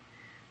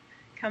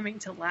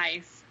to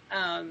life,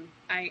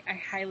 I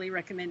highly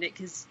recommend it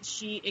because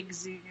she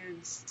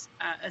exudes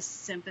a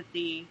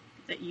sympathy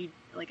that you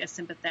like, a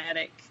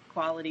sympathetic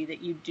quality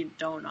that you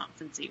don't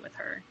often see with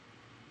her.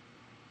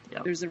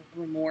 Yep. There's a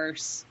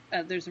remorse,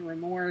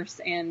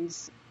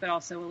 but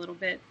also a little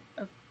bit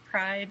of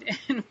pride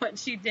in what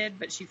she did,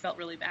 but she felt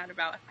really bad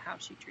about how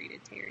she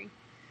treated Terry.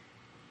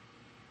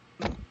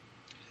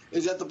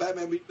 Is that the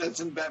Batman? That's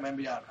in Batman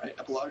Beyond, right?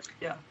 Epilogue.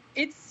 Yeah.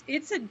 It's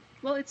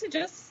a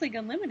Justice League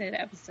Unlimited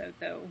episode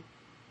though,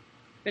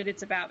 but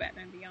it's about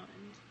Batman Beyond.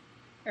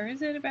 Or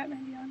is it a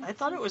Batman Beyond? I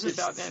thought it was a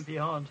Batman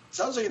Beyond.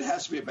 Sounds like it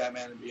has to be a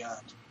Batman and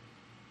Beyond.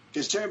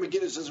 Because Terry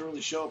McGinnis doesn't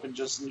really show up in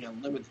Justice League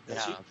Unlimited,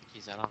 does he? I don't think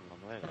he's in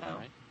Unlimited,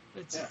 right?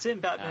 It's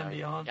in Batman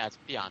Beyond. Yeah, it's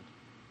Beyond.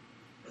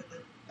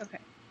 Okay.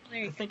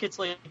 I think it's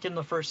like in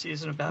the first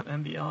season of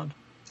Batman Beyond.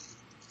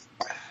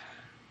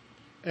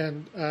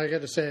 And I got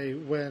to say,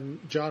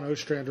 when John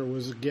Ostrander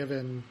was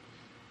given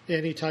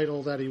any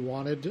title that he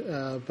wanted,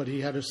 but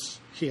he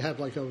had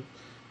like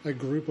a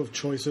group of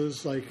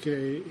choices. Like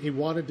he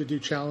wanted to do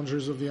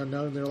Challengers of the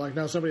Unknown. They're like,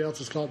 no, somebody else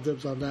has called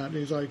dibs on that. And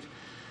he's like,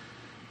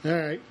 all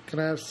right, can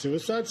I have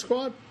Suicide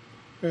Squad?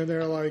 And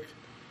they're like,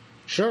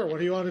 sure, what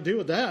do you want to do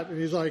with that?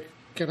 And he's like,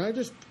 can I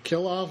just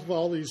kill off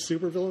all these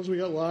supervillains we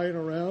got lying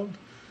around?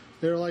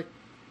 They're like,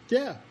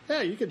 yeah,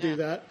 you could do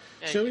that.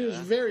 Yeah, so he was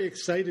very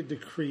excited to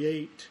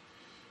create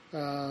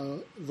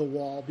the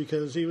Wall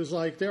because he was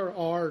like, there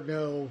are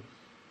no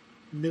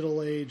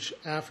middle-aged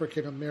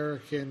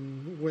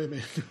African-American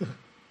women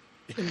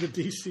in the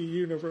DC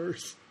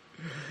universe.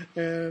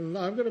 And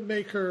I'm going to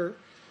make her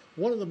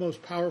one of the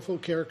most powerful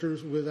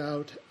characters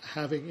without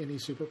having any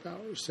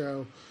superpowers.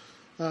 So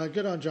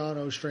good on John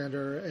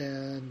Ostrander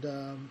and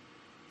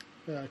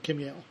Kim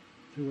Yale,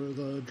 who were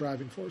the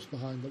driving force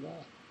behind the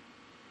Wall.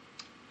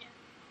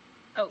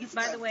 Oh,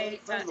 by the way,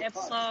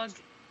 Epilogue.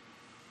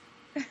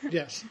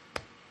 Yes.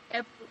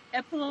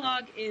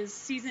 Epilogue is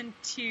season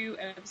 2,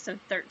 episode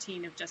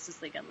 13 of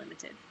Justice League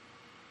Unlimited.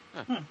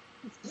 Huh.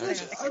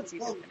 Yes, I can see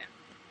that now.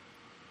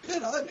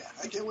 good on you.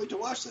 I can't wait to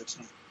watch that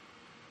tonight.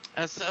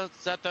 So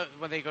is that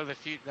when they go to the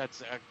future?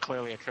 That's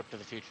clearly a trip to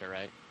the future,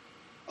 right?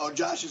 Oh,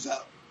 Josh is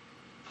out.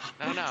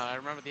 No, I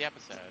remember the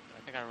episode. I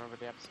think I remember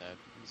the episode.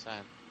 I'm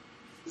saying.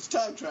 It's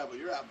time travel.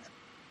 You're out, man.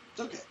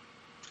 It's okay.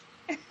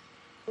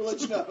 We'll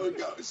let you know how it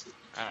goes.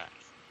 All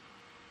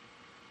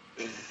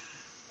right.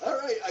 All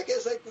right. I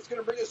guess that's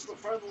going to bring us to the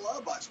front of the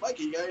law box.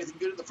 Mikey, you got anything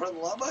good at the front of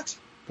the law box?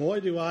 Boy,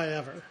 do I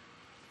ever.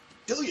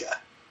 Do ya?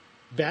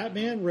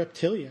 Batman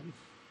Reptilian.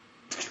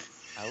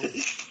 Oh.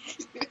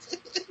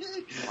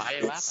 Why are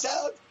you laughing?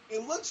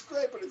 It looks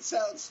great, but it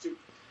sounds stupid.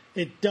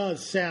 It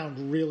does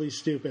sound really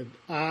stupid.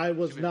 I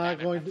was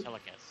not going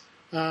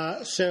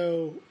to.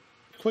 So,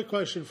 quick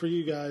question for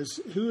you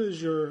guys: who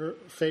is your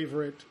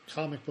favorite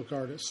comic book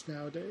artist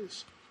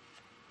nowadays?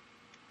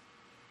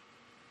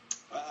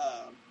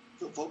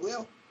 Phil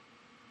Foglio.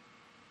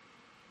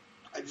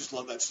 I just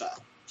love that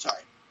style.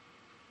 Sorry.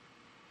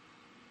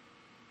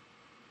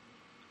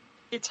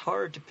 It's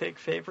hard to pick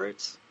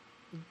favorites.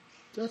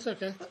 That's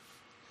okay.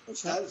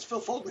 It's Phil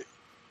Foglio.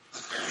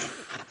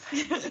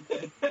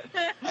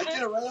 I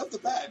did it right off the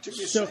bat. It took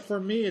me a So second. for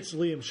me, it's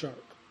Liam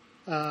Sharp.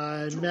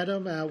 I met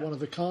him at one of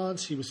the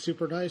cons. He was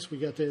super nice. We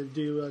got to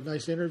do a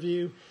nice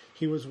interview.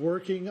 He was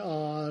working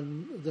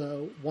on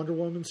the Wonder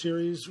Woman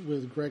series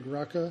with Greg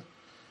Rucka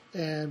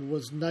and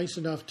was nice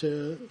enough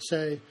to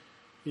say,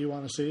 you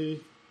want to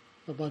see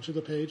a bunch of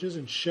the pages?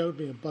 And showed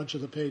me a bunch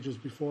of the pages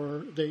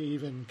before they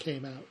even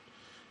came out.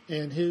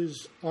 And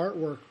his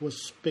artwork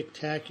was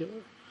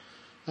spectacular.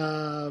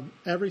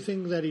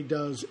 Everything that he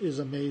does is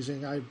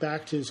amazing. I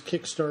backed his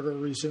Kickstarter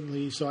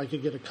recently so I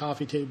could get a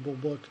coffee table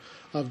book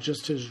of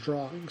just his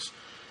drawings.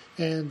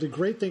 And the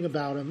great thing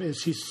about him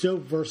is he's so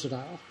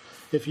versatile.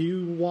 If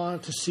you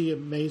want to see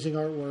amazing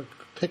artwork,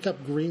 pick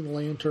up Green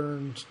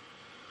Lantern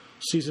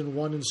Season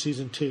 1 and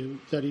Season 2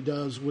 that he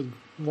does with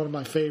one of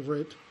my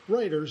favorite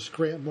writers,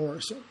 Grant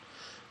Morrison,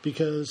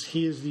 because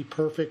he is the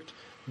perfect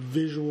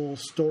visual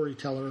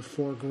storyteller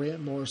for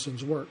Grant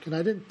Morrison's work. And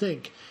I didn't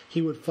think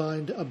he would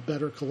find a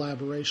better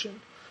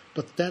collaboration.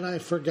 But then I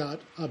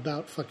forgot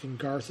about fucking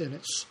Garth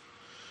Ennis.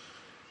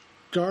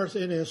 Garth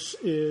Ennis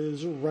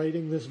is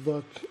writing this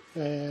book,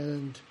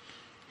 and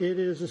it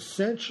is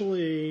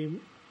essentially...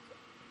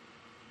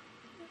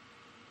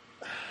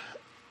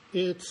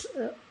 It's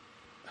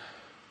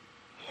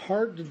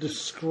hard to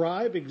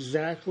describe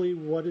exactly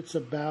what it's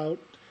about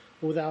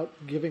without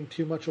giving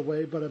too much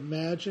away, but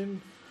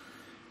imagine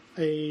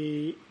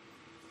if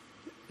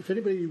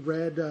anybody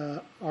read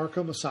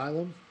Arkham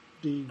Asylum,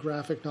 the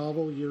graphic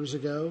novel years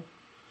ago,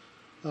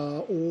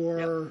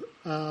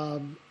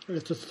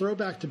 it's a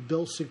throwback to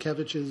Bill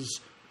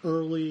Sienkiewicz's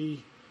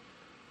early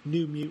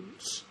New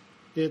Mutants.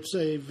 It's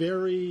a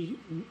very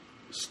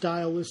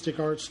stylistic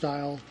art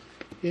style.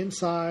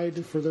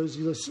 Inside, for those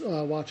of you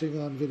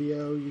watching on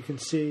video, you can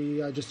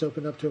see, I just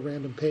opened up to a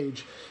random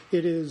page.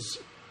 It is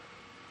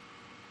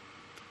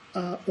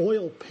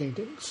oil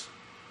paintings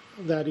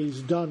that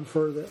he's done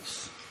for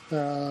this.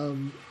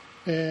 And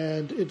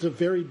it's a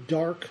very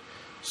dark,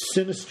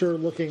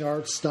 sinister-looking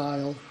art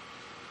style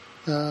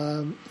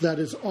that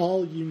is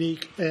all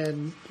unique.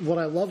 And what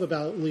I love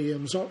about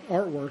Liam's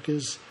artwork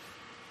is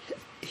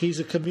he's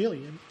a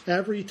chameleon.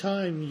 Every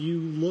time you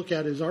look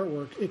at his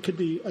artwork, it could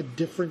be a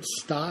different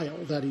style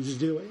that he's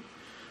doing.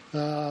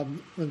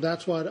 And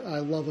that's what I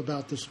love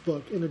about this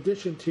book. In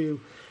addition to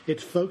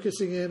it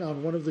focusing in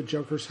on one of the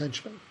Joker's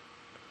henchmen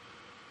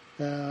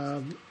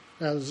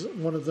as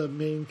one of the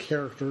main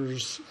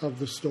characters of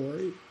the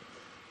story.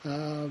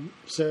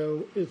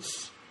 So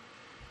it's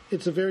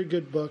a very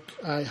good book.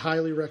 I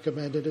highly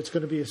recommend it. It's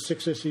going to be a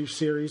 6-issue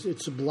series.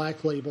 It's a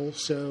Black Label,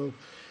 so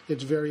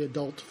it's very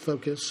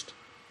adult-focused.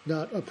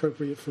 Not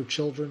appropriate for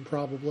children,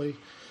 probably.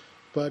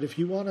 But if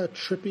you want a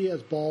trippy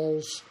as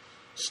balls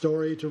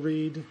story to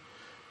read,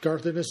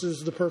 Garth Ennis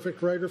is the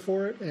perfect writer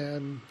for it,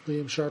 and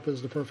Liam Sharp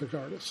is the perfect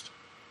artist.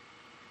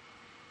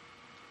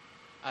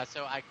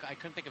 So I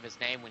couldn't think of his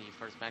name when you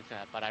first mentioned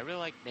that, but I really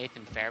like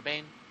Nathan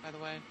Fairbairn, by the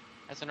way,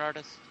 as an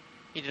artist.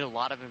 He did a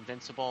lot of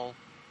Invincible.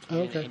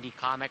 He did an indie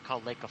comic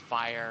called Lake of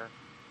Fire.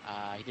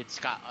 He did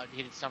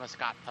some of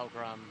Scott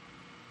Pilgrim,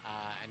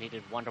 and he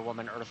did Wonder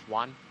Woman Earth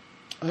 1.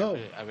 I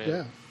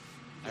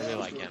really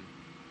like him.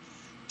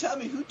 Tell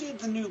me, who did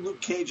the new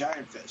Luke Cage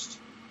Iron Fist?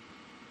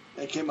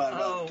 That came out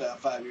about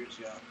 5 years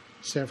ago.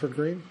 Sanford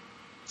Green?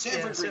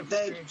 Sanford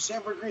Green.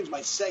 Sanford Green's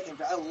my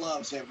second. I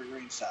love Sanford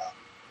Green's style.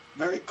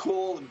 Very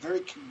cool and very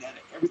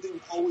kinetic. Everything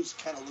always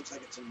kind of looks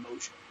like it's in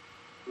motion.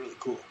 Really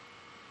cool.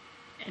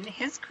 And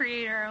his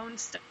creator-owned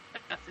stuff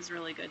is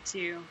really good,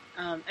 too.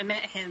 I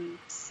met him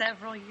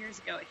several years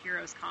ago at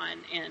Heroes Con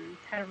and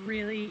had a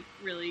really,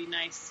 really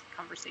nice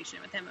conversation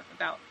with him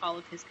about all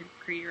of his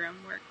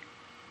creator-owned work.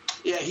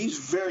 Yeah, he's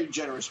very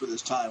generous with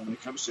his time when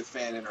it comes to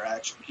fan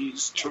interaction.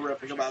 He's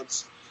terrific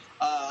about...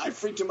 I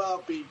freaked him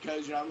out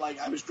because,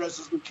 I was dressed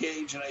as Luke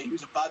Cage, and he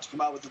was about to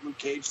come out with the Luke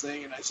Cage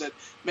thing, and I said,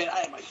 man,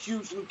 I am a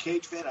huge Luke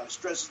Cage fan. I was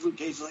dressed as Luke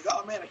Cage. He's like,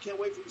 oh, man, I can't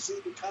wait for you to see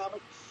the new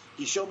comic.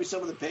 he showed me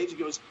some of the page. He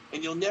goes,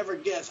 and you'll never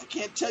guess. I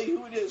can't tell you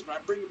who it is, but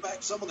I'm bringing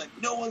back someone that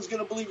no one's going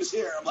to believe is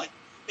here. I'm like,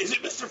 is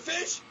it Mr.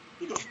 Fish?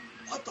 He goes,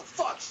 what the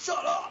fuck?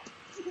 Shut up.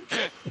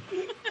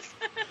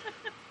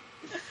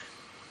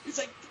 He's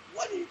like,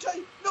 what did you tell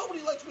you?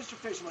 Nobody likes Mr.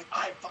 Fish. I'm like,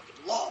 I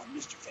fucking love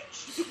Mr.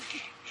 Fish.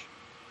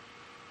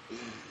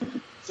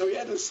 So he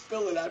had to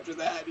spill it after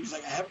that. He's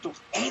like, I haven't told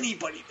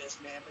anybody this,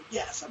 man. But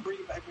yes, I'm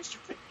bringing back Mr.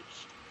 Fish.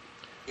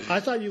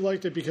 I thought you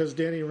liked it because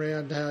Danny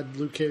Rand had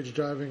Luke Cage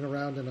driving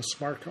around in a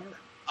smart car.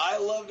 I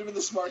loved him in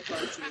the smart car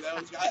too.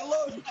 I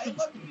loved it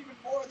even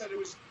more that it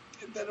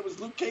was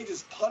Luke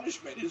Cage's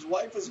punishment. His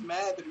wife was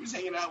mad that he was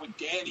hanging out with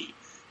Danny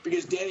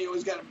because Danny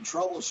always got him in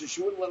trouble, so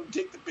she wouldn't let him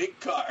take the big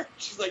car.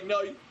 She's like,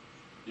 no,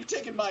 you're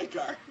taking my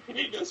car. Here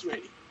you go,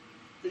 sweetie.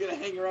 You're gonna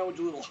hang around with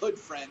your little hood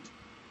friend.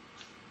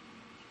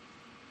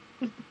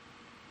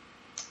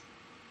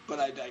 But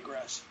I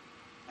digress.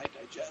 I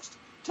digest.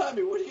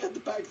 Tommy, what do you got at the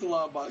back of the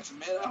long box?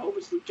 Man, I hope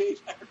it's Luke Cage.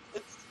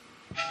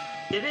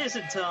 It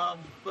isn't, Tom,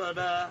 but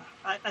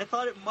I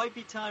thought it might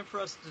be time for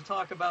us to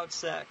talk about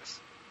Sex.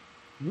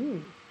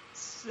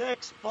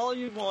 Sex,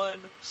 Volume 1,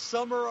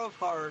 Summer of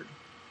Heart,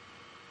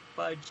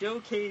 by Joe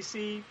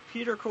Casey,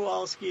 Peter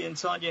Kowalski, and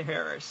Sonia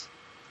Harris.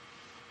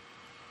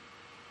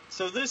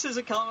 So this is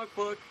a comic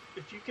book,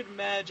 if you could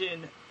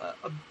imagine,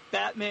 a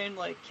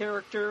Batman-like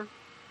character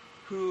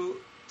who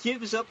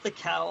gives up the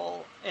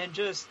cowl and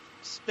just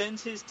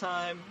spends his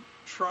time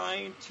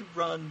trying to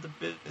run the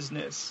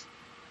business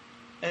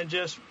and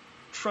just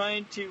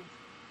trying to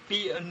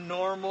be a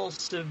normal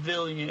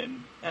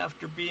civilian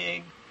after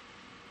being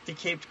the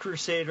Caped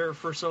Crusader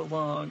for so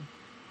long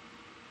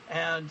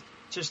and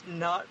just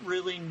not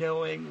really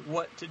knowing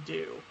what to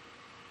do.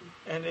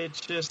 And it's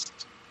just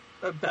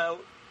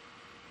about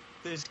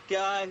this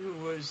guy who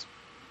was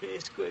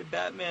basically a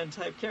Batman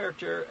type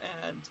character,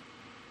 and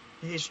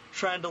he's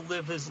trying to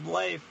live his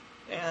life,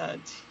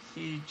 and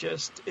he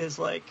just is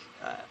like,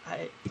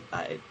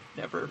 I've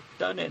never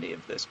done any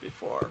of this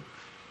before.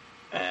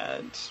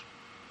 And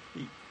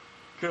he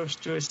goes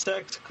to a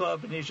sex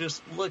club, and he's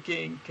just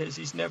looking because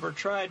he's never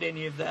tried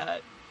any of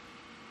that.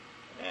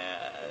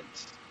 And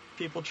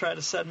people try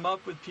to set him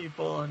up with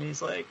people, and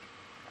he's like,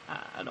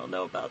 I don't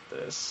know about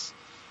this.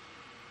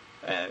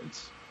 And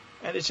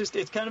it's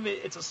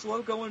a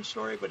slow going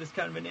story, but it's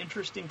kind of an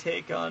interesting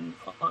take on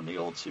the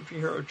old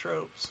superhero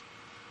tropes.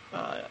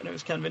 And it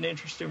was kind of an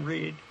interesting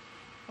read.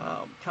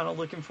 Kind of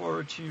looking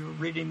forward to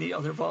reading the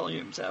other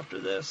volumes after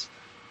this.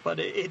 But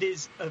it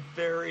is a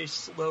very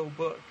slow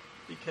book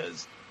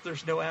because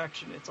there's no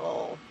action. It's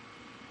all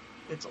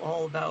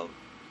about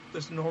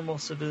this normal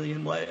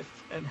civilian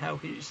life and how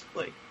he's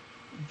like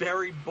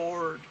very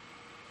bored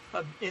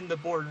in the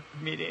board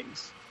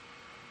meetings.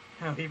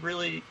 How he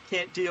really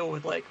can't deal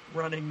with like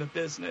running the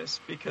business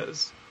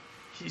because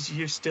he's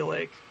used to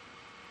like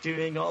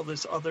doing all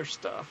this other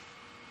stuff.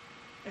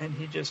 And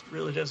he just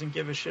really doesn't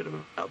give a shit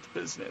about the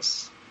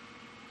business.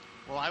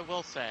 Well, I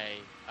will say,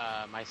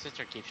 my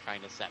sister keeps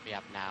trying to set me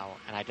up now,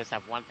 and I just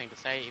have one thing to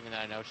say, even though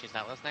I know she's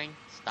not listening.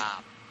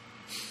 Stop.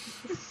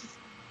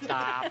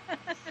 Stop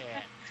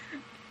it.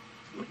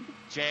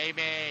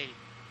 Jamie.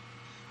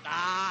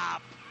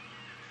 Stop.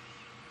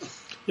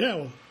 Yeah,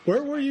 well,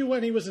 where were you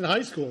when he was in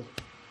high school?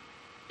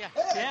 Yeah.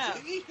 Yeah.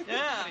 What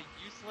a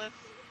useless.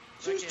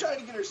 She was trying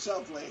to get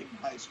herself laid in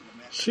high school,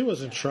 man. She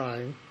wasn't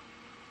trying.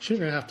 She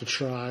didn't have to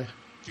try.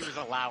 She was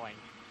allowing.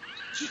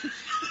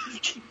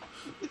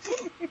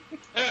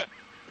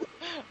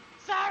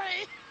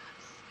 Sorry.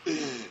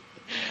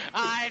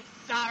 I'm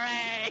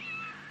sorry.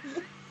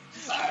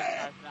 Sorry.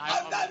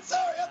 I'm not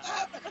sorry. I'm not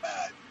having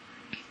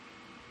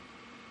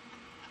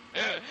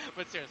a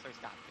But seriously,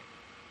 stop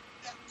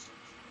it.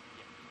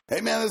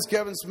 Hey man, this is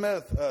Kevin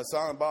Smith,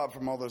 Silent Bob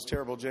from all those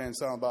Terrible Jay and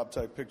Silent Bob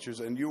type pictures,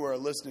 and you are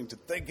listening to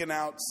Thinking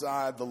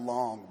Outside the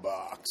Long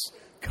Box,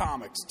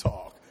 comics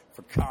talk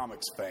for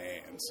comics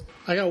fans.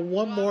 I got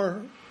one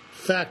more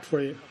fact for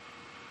you.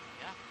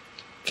 Yeah.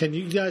 Can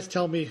you guys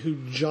tell me who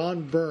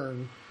John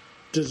Byrne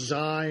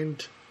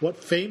designed? What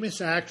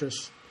famous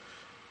actress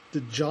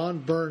did John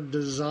Byrne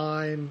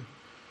design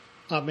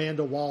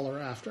Amanda Waller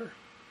after?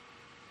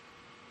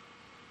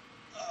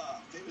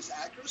 Famous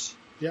actress?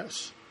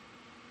 Yes.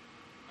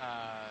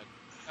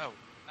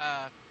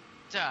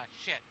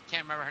 Shit.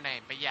 Can't remember her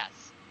name, but yes.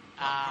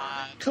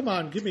 Come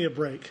on, give me a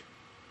break.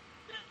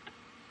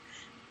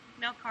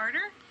 Nell Carter?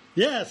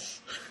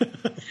 Yes. Okay,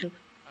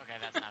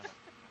 that's not it.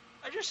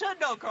 I just said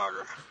no,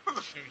 Carter.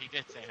 Sure, he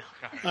did say no,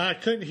 Carter. I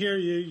couldn't hear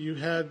you. You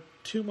had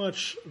too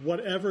much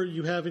whatever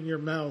you have in your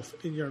mouth.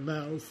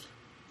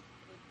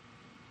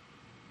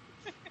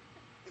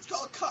 It's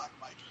called cock,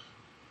 Mike.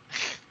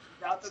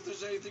 Not that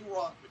there's anything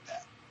wrong with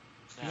that.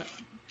 No,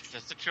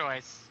 just a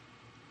choice.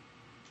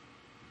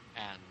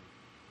 And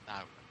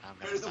I'm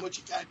Better than what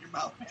you got in your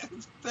mouth,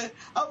 man.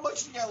 How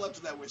much you got left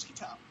of that whiskey,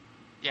 Tom?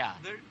 Yeah.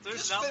 There's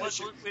Just not finish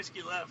much it.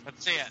 whiskey left.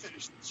 Let's see it.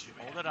 Finish this shit,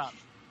 man. Hold it up.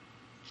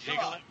 Come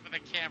Jiggle on. it for the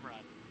camera,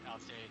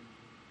 LC.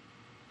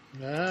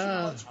 Too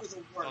Ah, much worth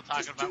of work. Still talking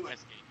Just about do it.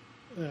 whiskey.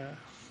 yeah.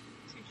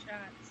 2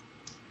 shots.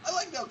 I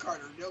like Dale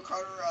Carter. Dale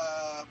Carter,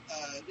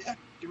 yeah,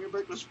 Give Me a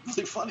Break was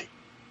really funny.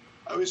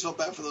 I always felt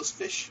bad for those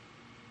fish.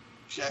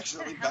 She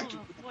accidentally backed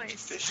into the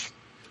fish.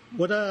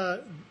 What?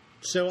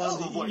 So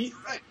on the voice,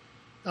 right.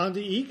 on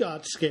the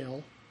EGOT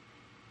scale,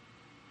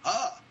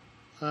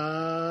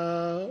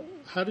 how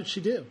did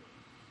she do?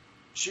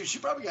 She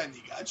probably got an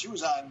EGOT. She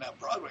was on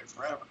Broadway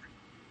forever.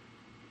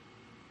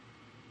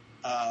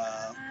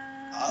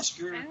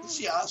 Oscar. What's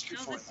the Oscar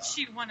for that?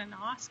 She won an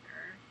Oscar.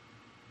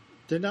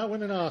 Did not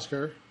win an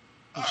Oscar.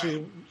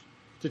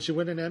 Did she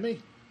win an Emmy?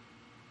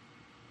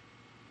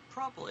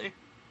 Probably.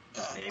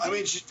 I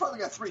mean, she's probably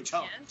got 3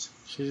 Tonys.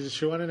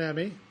 She won an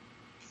Emmy.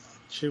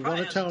 She won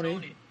a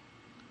Tony.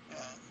 Yeah.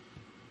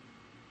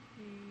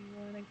 She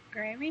won a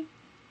Grammy.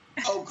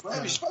 Oh,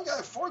 Grammy. She's probably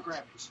got 4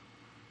 Grammys.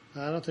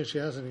 I don't think she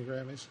has any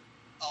Grammys.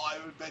 Oh, I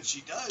would bet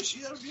she does. She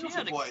had a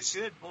beautiful voice.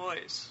 Good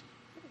voice.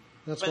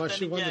 That's why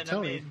she won the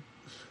Tony. I mean,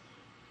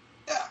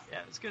 yeah,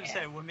 I was going to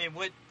say, I mean,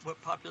 what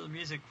popular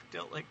music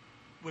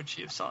would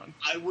she have sung?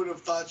 I would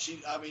have thought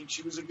she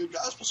was a good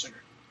gospel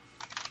singer.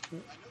 I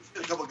know she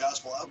had a couple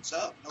gospel albums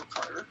out. No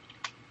Carter.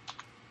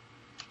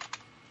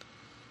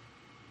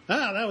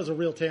 That was a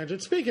real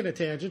tangent. Speaking of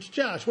tangents,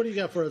 Josh, what do you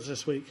got for us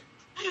this week?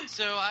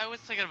 So I was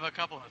thinking of a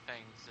couple of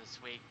things this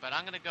week, but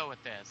I'm going to go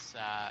with this.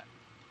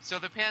 So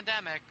the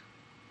pandemic,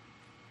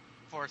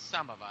 for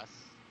some of us,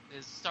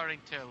 is starting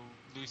to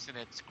loosen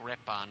its grip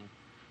on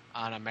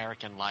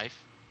American life.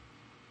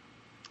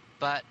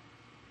 But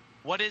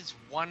what is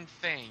one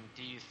thing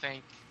do you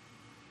think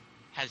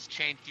has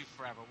changed you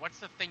forever? What's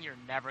the thing you're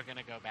never going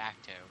to go back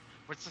to?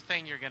 What's the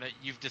thing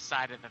you've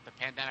decided that the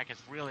pandemic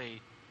has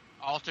really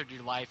altered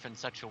your life in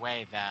such a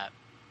way that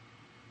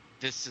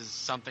this is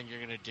something you're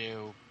going to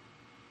do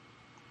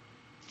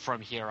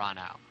from here on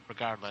out,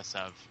 regardless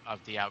of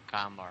the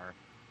outcome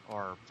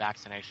or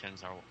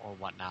vaccinations or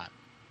whatnot,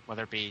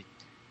 whether it be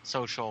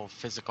social,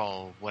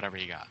 physical, whatever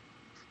you got?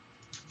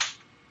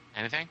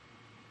 Anything?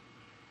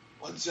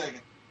 1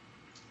 second.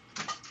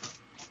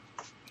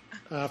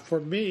 For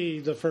me,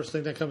 the first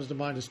thing that comes to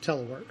mind is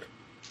telework.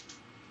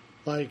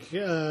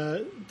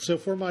 So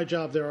for my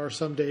job, there are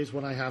some days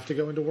when I have to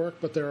go into work,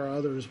 but there are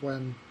others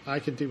when I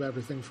can do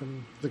everything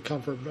from the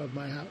comfort of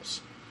my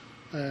house.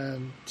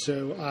 And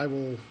so I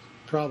will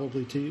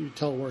probably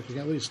teleworking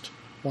at least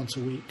once a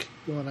week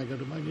when I go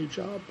to my new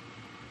job.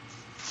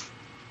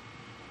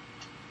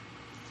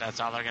 That's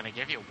all they're going to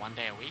give you, 1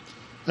 day a week?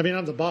 I mean,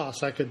 I'm the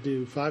boss. I could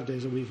do 5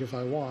 days a week if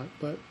I want,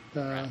 but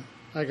Right.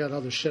 I got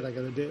other shit I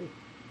got to do.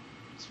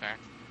 That's fair.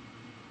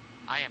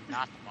 I am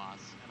not the boss,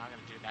 and I'm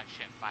going to do that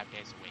shit 5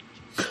 days a week.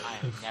 I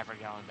am never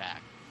going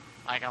back.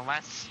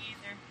 Unless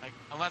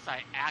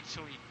I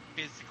actually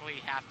physically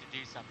have to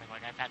do something,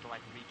 like I've had to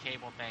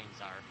recable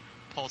things or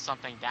pull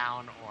something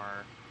down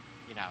or,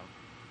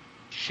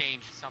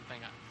 change something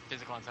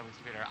physical on someone's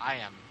computer. I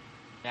am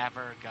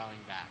never going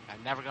back.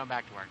 I'm never going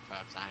back to work,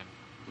 folks. I'm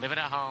living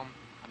at home.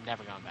 I'm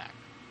never going back.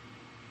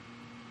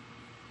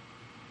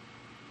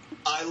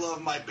 I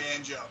love my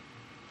banjo.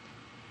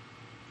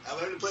 I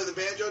learned to play the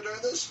banjo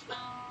during this.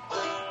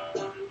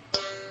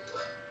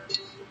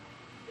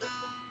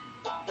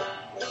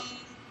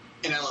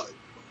 And I love it.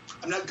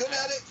 I'm not good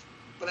at it,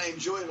 but I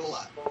enjoy it a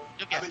lot.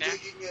 You'll get I've been there.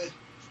 taking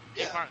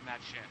Take part in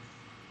that shit.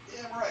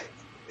 Yeah, right.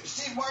 If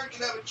Steve Martin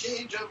can have a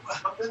change of a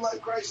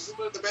midlife crisis and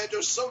learn the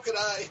banjo, so could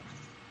I.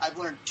 I've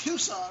learned 2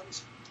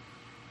 songs,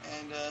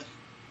 and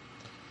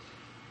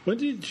When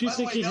did you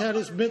think he had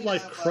his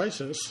midlife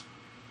crisis?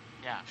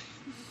 Yeah.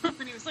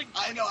 When he was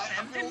I know,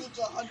 I'm going to live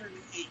to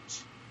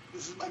 108.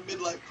 This is my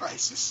midlife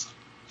crisis.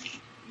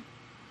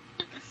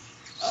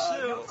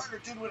 Neil Carter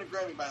did win a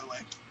Grammy, by the way.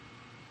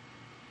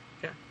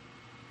 Yeah.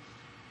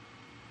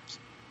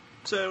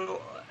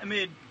 So, I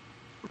mean,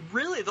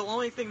 really the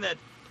only thing that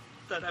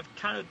I've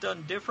kind of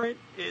done different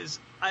is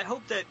I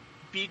hope that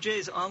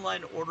BJ's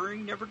online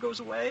ordering never goes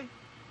away,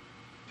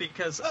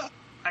 because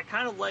I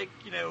kind of like,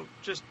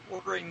 just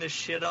ordering this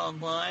shit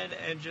online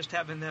and just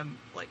having them,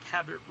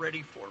 have it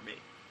ready for me.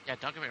 Yeah,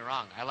 don't get me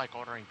wrong. I like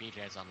ordering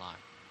BJ's online.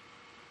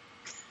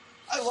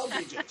 I love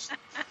BJ's.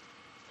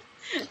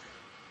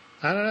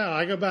 I don't know.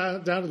 I go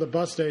back down to the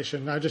bus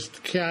station. I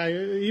just can't,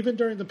 even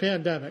during the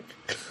pandemic.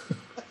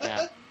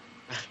 Yeah.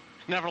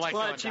 Never liked a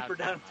lot going cheaper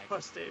down down at the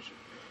bus station.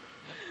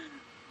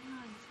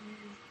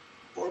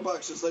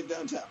 $4 is like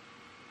downtown.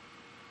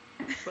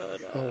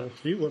 But,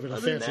 you live in a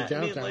other than fancy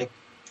that, I mean,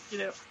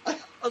 downtown.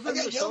 other than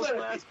got the yelled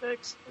social at.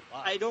 aspects,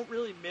 I don't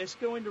really miss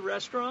going to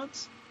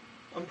restaurants.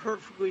 I'm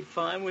perfectly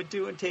fine with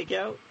doing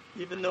takeout,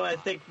 even though I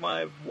think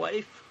my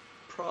wife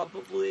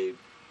probably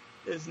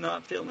is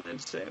not feeling the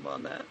same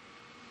on that.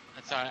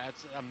 It's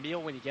a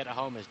meal when you get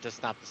home is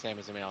just not the same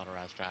as a meal at a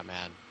restaurant,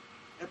 man.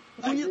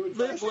 We live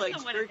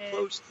very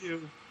close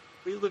to.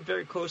 We live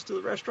very close to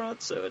the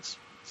restaurant, so it's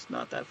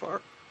not that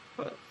far.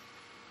 But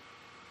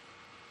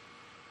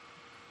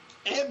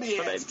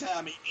ambience,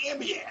 Tommy,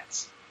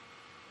 ambience.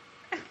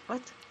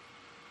 What?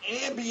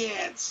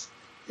 Ambience.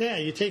 Yeah,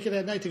 you take it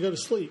at night to go to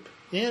sleep.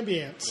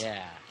 Ambience.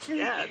 Yeah.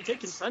 Yeah, I've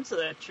taken tons of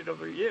that shit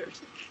over years.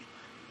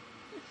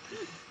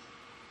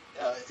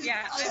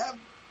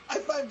 I I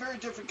find very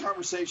different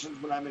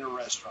conversations when I'm in a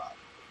restaurant.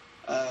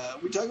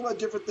 We talk about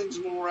different things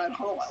when we're at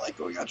home. I like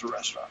going out to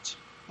restaurants.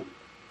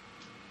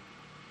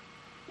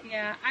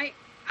 Yeah, I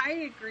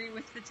agree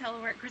with the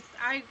telework because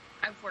I've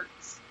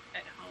worked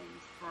at home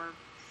for,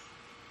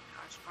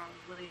 gosh,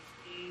 probably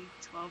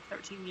 12,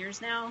 13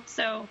 years now.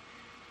 So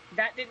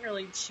that didn't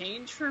really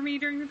change for me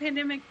during the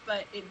pandemic,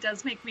 but it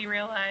does make me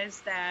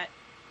realize that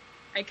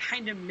I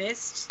kind of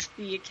missed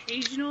the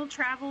occasional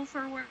travel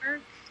for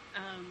work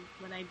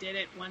when I did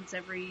it once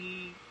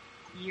every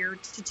year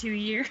to 2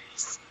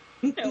 years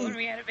when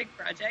we had a big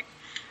project.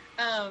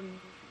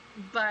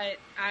 But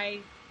I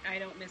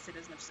don't miss it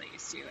as much as I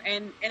used to.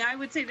 And I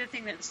would say the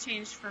thing that's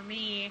changed for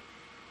me,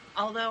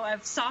 although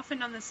I've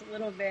softened on this a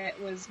little bit,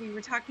 was we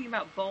were talking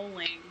about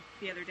bowling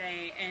the other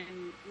day,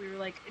 and we were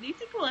like, do you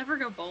think we'll ever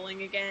go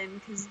bowling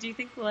again? Because do you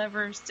think we'll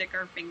ever stick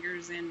our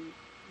fingers in,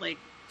 like,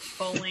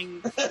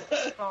 bowling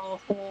ball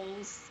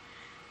holes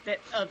that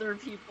other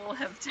people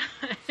have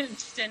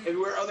touched and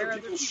wear other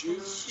people's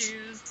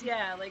shoes?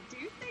 Yeah, like, do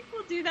you think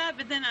we'll do that?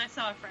 But then I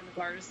saw a friend of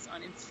ours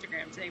on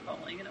Instagram today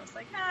bowling, and I was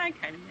like, I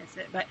kind of miss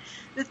it. But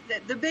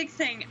the big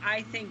thing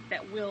I think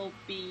that will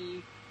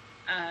be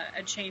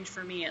a change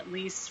for me, at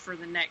least for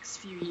the next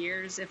few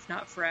years, if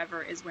not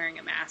forever, is wearing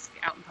a mask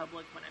out in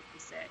public when I'm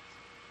sick.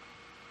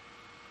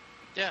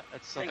 Yeah,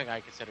 that's something I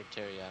consider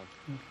too, yeah.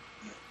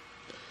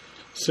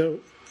 So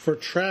for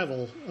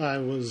travel,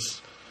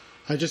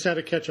 I just had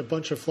to catch a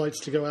bunch of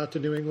flights to go out to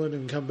New England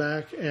and come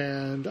back,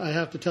 and I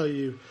have to tell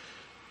you,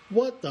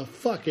 what the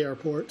fuck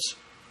airports?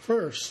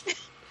 First,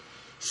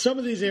 some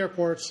of these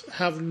airports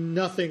have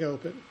nothing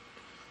open.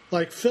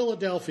 Like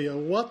Philadelphia,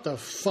 what the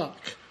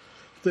fuck?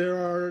 There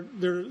are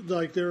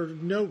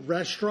no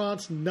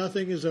restaurants,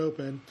 nothing is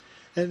open.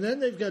 And then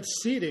they've got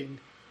seating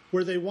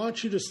where they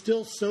want you to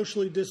still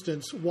socially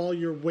distance while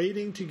you're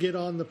waiting to get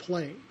on the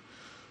plane.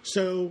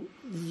 So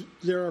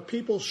there are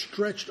people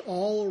stretched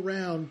all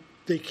around.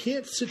 They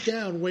can't sit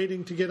down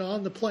waiting to get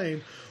on the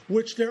plane,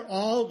 which they're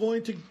all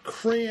going to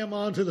cram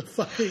onto the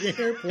fucking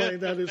airplane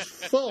that is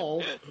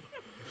full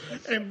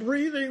and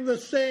breathing the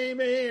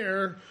same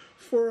air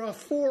for a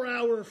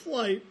 4-hour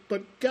flight.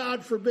 But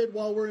God forbid,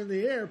 while we're in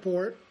the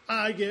airport,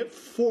 I get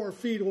 4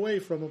 feet away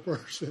from a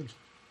person.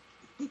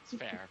 It's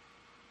fair.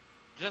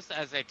 Just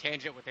as a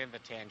tangent within the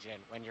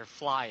tangent, when you're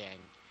flying,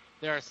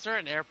 there are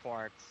certain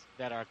airports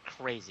that are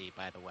crazy,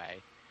 by the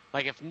way.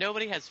 Like, if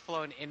nobody has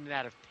flown in and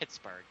out of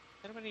Pittsburgh,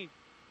 has anybody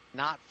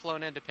not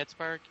flown into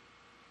Pittsburgh?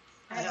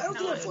 I don't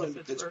think I've flown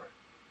into Pittsburgh.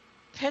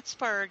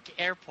 Pittsburgh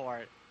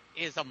Airport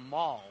is a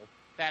mall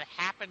that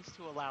happens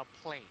to allow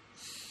planes.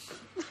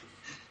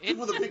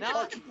 With a big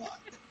parking lot.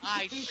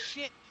 I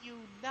shit you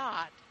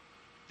not.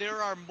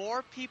 There are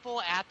more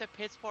people at the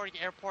Pittsburgh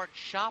Airport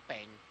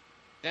shopping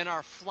than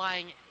are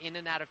flying in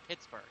and out of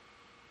Pittsburgh.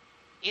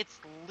 It's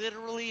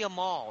literally a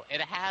mall.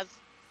 It has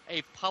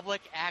a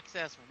public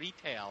access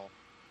retail.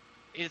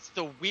 It's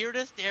the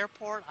weirdest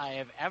airport I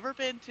have ever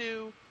been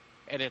to,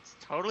 and it's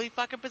totally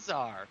fucking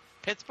bizarre.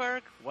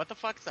 Pittsburgh, what the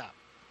fuck's up?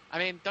 I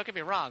mean, don't get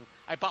me wrong.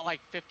 I bought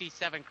like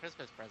 57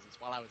 Christmas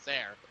presents while I was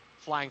there,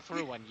 flying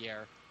through one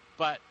year.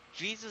 But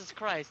Jesus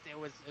Christ, it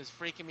was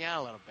freaking me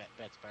out a little bit,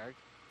 Pittsburgh.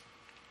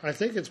 I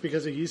think it's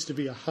because it used to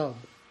be a hub,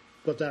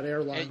 but that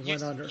airline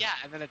went under. Yeah,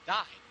 and then it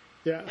died.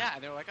 Yeah. Yeah,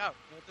 and they were like, oh,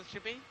 you know what this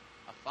should be?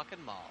 A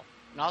fucking mall.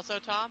 And also,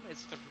 Tom,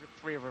 it's the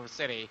Three River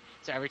City,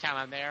 so every time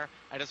I'm there,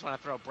 I just want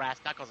to throw brass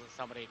knuckles at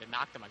somebody to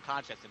knock them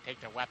unconscious and take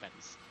their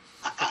weapons.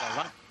 Because I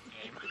love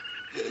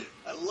that game.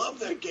 I love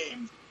that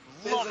game.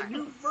 There's a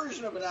new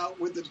version of it out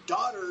where the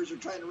daughters are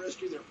trying to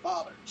rescue their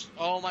fathers.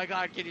 Oh my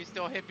god, can you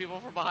still hit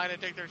people from behind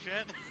and take their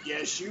shit?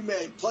 Yes, you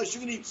may. Plus, you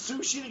can eat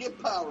sushi to get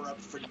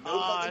power-ups for no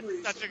fucking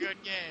reason. It's such a good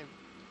game.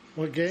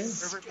 What game?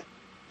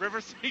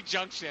 River City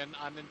Junction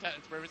on Nintendo.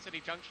 It's River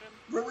City Junction?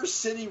 River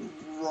City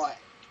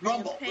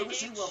Rumble. River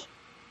City Rumble.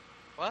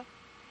 What?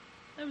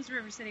 That was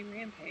River City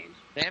Rampage.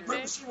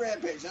 River City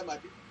Rampage, that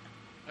might be.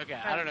 Okay,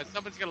 I don't know.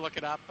 Someone's going to look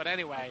it up. But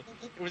anyway,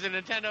 it was a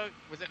Nintendo.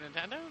 Was it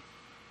Nintendo?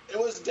 It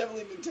was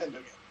definitely a Nintendo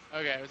game.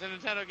 Okay, it was a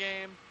Nintendo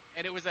game,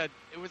 and it was a.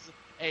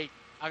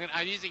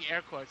 I'm using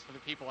air quotes for the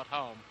people at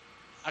home.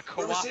 A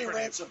cooperative. River City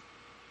Ransom.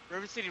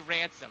 River City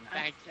Ransom.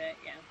 Thank you. That's it,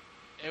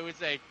 yeah. It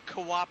was a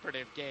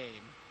cooperative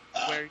game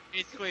where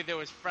basically there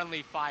was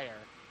friendly fire,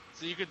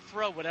 so you could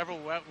throw whatever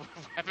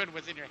weapon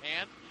was in your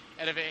hand,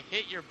 and if it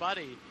hit your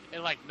buddy, it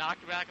like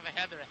knocked them back in the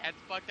head. Their heads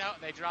bugged out,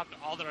 and they dropped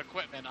all their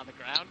equipment on the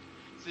ground,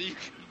 so you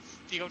could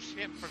steal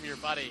shit from your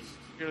buddy.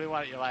 If you really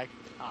want it, you're like,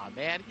 oh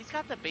man, he's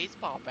got the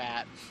baseball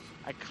bat.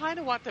 I kind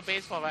of want the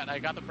baseball bat, and I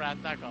got the brass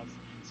knuckles.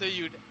 So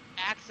you'd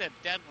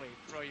accidentally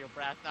throw your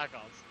brass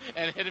knuckles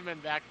and hit him in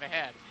the back of the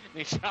head.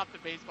 And he dropped the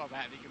baseball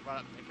bat, and you could run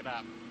up and pick it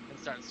up and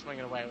start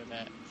swinging away with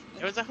it.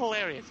 It was a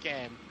hilarious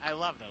game. I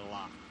loved it a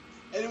lot.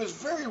 And it was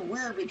very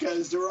weird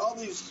because there were all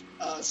these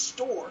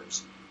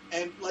stores.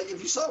 And, like,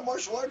 if you saw a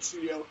martial arts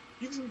studio,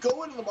 you can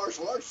go into the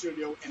martial arts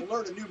studio and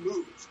learn a new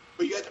move,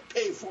 but you had to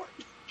pay for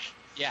it.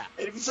 Yeah.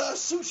 And if you saw a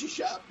sushi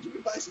shop, you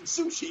could buy some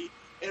sushi,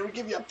 and it would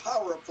give you a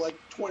power-up for, like,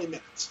 20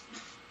 minutes.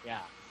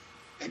 Yeah.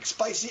 Like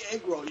spicy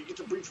egg roll. You get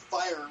to breathe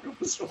fire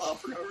once in a while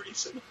for no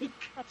reason.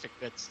 That's a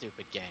good,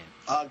 stupid game.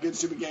 Good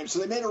stupid game. So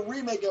they made a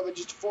remake of it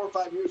just 4 or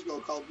 5 years ago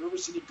called River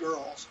City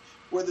Girls,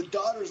 where the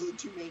daughters of the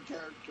 2 main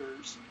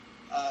characters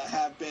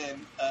have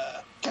been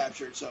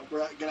captured. So we're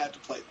going to have to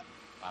play that.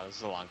 Wow, this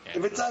is a long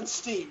game. If it's on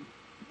Steam,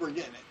 we're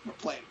getting it. We're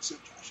playing it soon,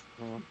 Josh.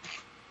 Mm-hmm.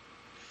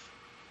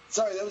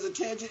 Sorry, that was a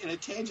tangent and a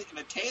tangent and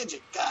a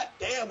tangent. God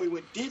damn, we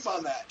went deep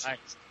on that.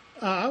 Nice.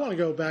 I want to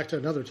go back to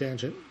another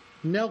tangent.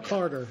 Nell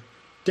Carter,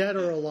 dead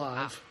or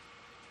alive?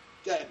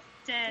 Dead.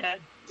 Dead.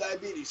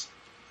 Diabetes.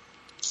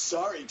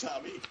 Sorry,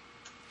 Tommy.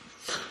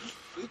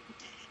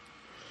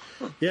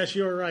 Yes,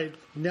 you're right.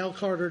 Nell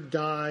Carter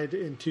died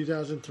in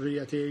 2003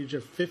 at the age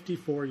of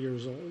 54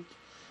 years old.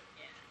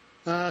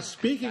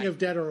 Speaking of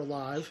dead or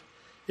alive,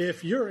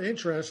 if you're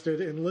interested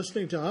in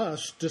listening to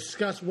us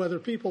discuss whether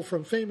people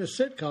from famous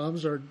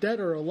sitcoms are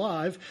dead or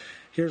alive,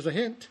 here's a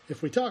hint.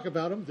 If we talk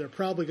about them, they're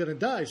probably going to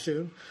die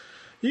soon.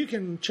 You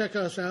can check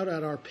us out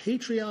at our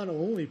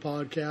Patreon-only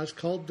podcast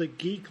called The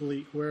Geek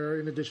Leak, where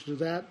in addition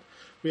to that,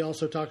 we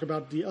also talk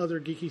about the other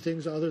geeky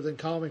things other than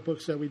comic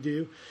books that we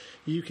do.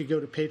 You can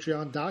go to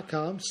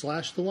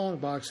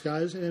patreon.com/thelongbox,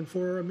 guys, and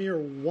for a mere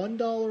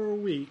 $1 a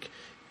week,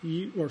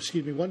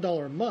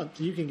 $1 a month,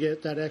 you can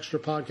get that extra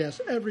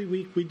podcast every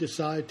week we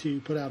decide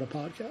to put out a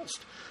podcast.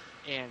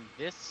 And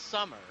this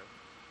summer,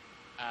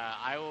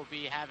 I will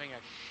be having a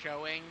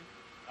showing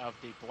of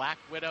the Black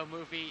Widow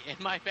movie in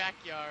my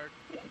backyard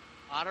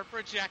on a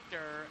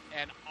projector,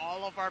 and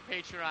all of our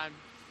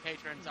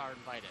patrons are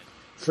invited.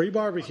 Free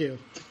barbecue.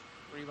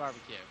 Free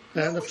barbecue.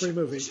 And a free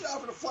movie. We should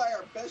offer to fly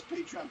our best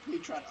patron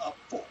up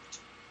for it.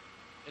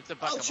 It's a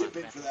buck I'll a chip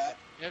month, in for that.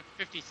 You have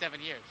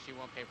 57 years. She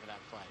won't pay for that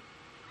flight.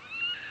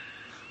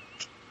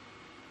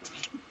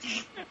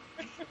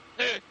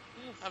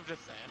 I'm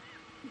just saying.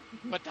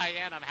 But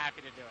Diane, I'm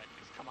happy to do it.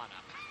 Just come on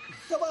up.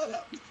 Come on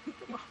up.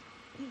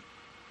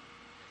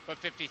 But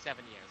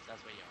 57 years.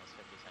 That's what you owe us.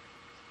 57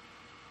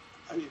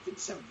 years. I mean,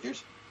 57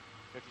 years?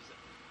 57.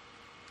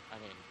 I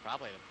mean,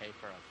 probably to pay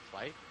for a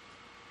flight.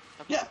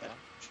 Yeah. Like that.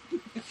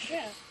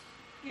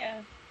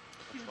 Yeah.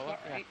 Well,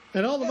 Right.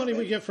 And all the money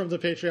we get from the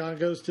Patreon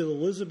goes to the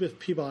Elizabeth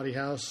Peabody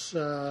House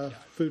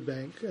Food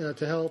Bank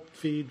to help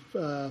feed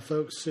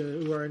folks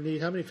who are in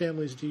need. How many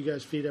families do you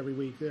guys feed every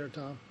week there,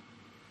 Tom?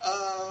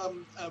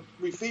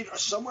 We feed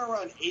somewhere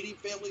around 80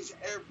 families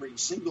every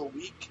single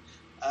week.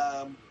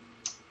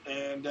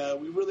 And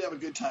we really have a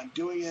good time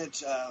doing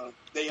it.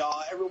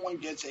 Everyone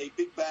gets a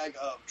big bag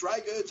of dry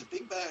goods, a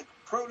big bag of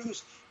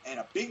produce, and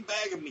a big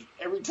bag of meat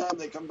every time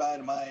they come by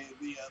to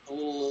the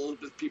little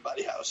Elizabeth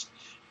Peabody House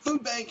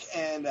Food Bank,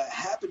 and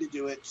happy to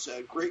do it. It's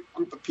a great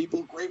group of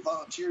people, great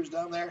volunteers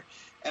down there,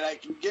 and I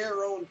can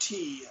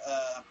guarantee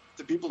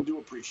the people do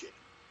appreciate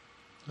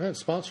it. And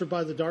sponsored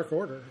by the Dark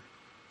Order.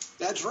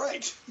 That's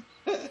right.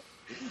 I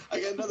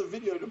got another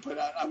video to put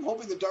out. I'm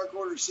hoping the Dark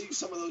Order sees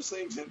some of those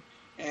things,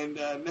 and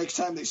next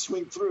time they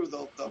swing through,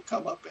 they'll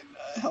come up and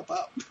help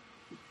out.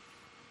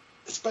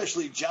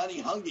 Especially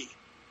Johnny Hungy.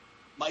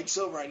 Mike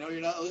Silver, I know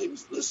you're not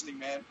listening,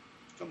 man.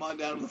 Come on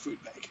down to the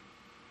food bank.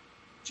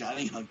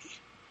 Johnny Hungy.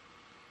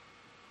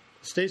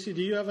 Stacy,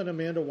 do you have an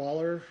Amanda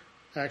Waller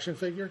action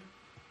figure?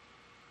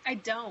 I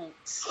don't.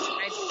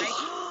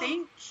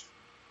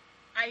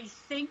 I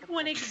think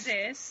one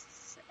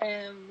exists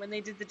when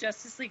they did the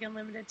Justice League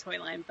Unlimited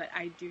toy line, but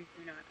I do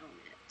not own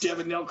it. Do you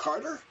have a Nell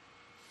Carter?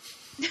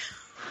 No.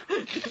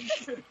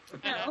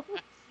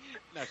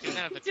 No, she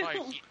doesn't have the toy.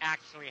 She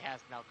actually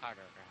has Nell Carter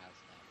at her house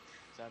now,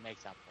 so it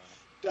makes up for it.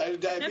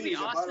 That'd be Diabetes, I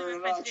bought awesome her at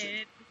if an I auction.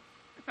 did.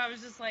 If I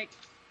was just like,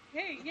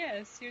 hey,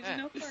 yes, here's a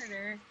Nell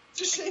Carter.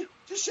 Just shake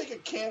a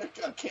can of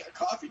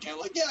coffee can.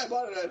 Like, yeah, I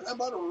bought her at an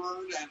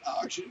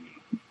auction.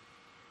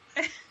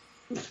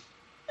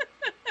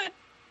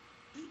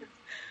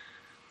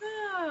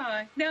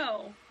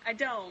 No, I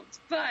don't.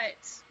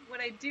 But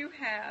what I do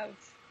have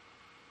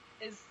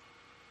is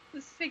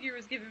this figure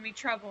was giving me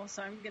trouble,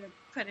 so I'm going to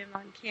put him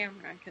on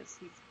camera because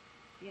he's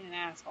being an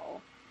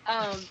asshole.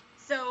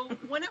 So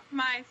one of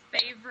my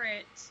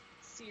favorite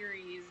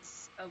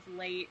series of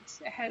late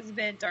has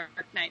been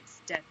Dark Knight's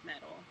Death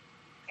Metal.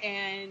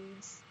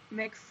 And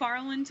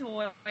McFarlane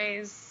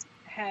Toys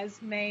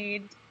has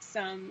made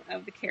some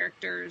of the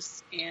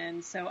characters,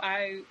 and so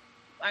I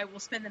will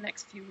spend the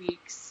next few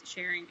weeks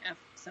sharing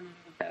some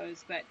of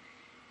those. But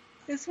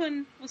this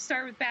one, we'll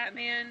start with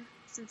Batman,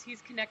 since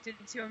he's connected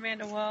to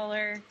Amanda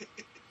Waller.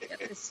 Got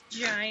this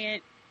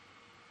giant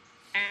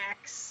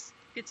axe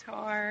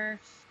guitar,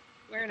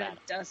 wearing a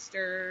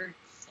duster.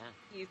 Yeah.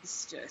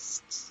 He's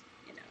just,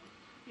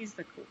 he's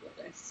the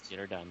coolest. Get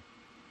her done.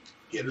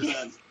 Get her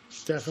done.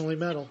 Definitely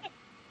metal.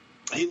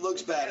 He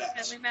looks badass.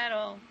 Definitely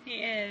metal. He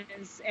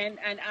is. And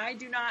I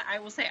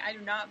will say I do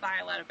not buy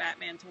a lot of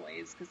Batman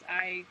toys because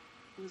I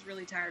was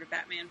really tired of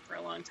Batman for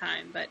a long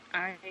time, but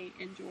I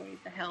enjoyed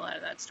the hell out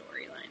of that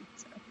storyline.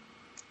 So.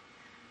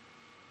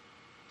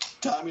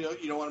 Tom, you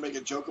don't want to make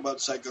a joke about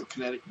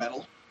psychokinetic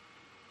metal?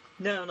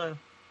 No.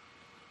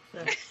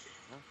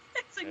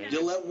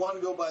 You let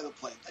one go by the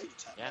plane. Thank you,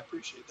 Tom. Yeah. I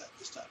appreciate that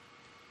this time.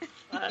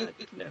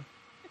 No.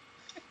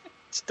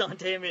 It's Don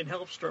Tammy and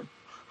Helpstrom.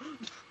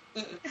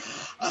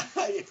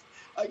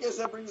 I guess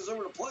that brings us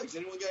over to plugs.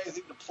 Anyone got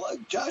anything to plug?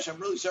 Josh, I'm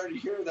really sorry to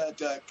hear that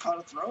Con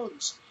of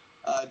Thrones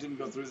didn't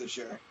go through this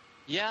year.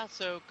 Yeah,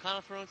 so Con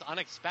of Thrones,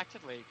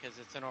 unexpectedly, because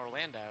it's in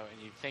Orlando,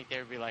 and you'd think they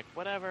would be like,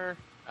 whatever,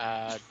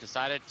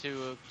 decided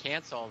to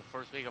cancel the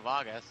first week of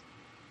August.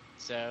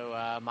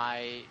 So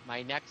my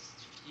next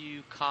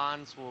few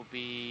cons will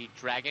be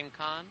Dragon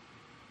Con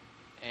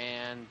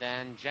and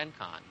then Gen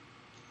Con.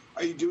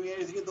 Are you doing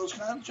anything at those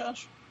cons,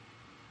 Josh?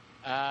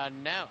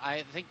 No,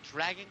 I think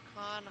Dragon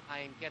Con, I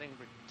am getting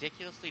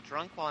ridiculously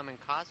drunk while I'm in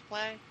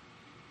cosplay.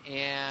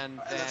 And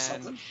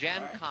then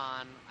Gen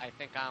Con, I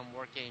think I'm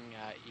working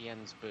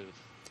Ian's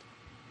booth.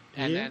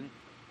 And then,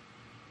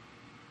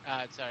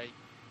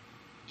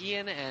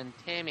 Ian and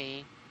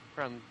Tammy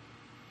from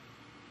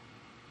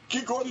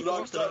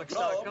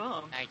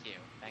GeekOrthodox.com. Thank you.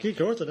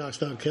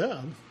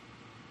 GeekOrthodox.com.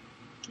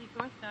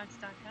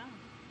 GeekOrthodox.com.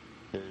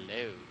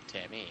 Hello,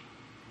 Tammy.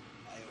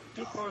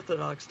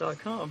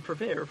 GeekOrthodox.com,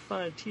 purveyor of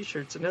fine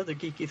t-shirts and other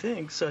geeky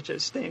things such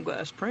as stained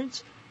glass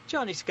prints,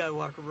 Johnny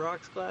Skywalker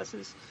rocks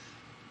glasses,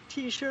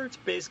 t-shirts,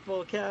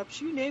 baseball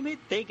caps, you name it,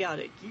 they got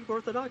it.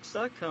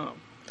 GeekOrthodox.com.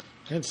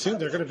 And soon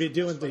they're going to be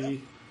doing the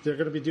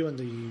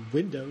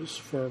windows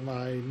for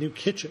my new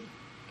kitchen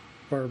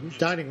or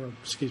dining room.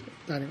 Excuse me,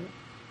 dining room.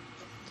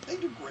 They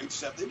do great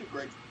stuff. They do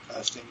great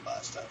stained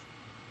glass stuff,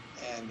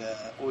 and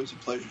always a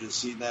pleasure to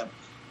see them.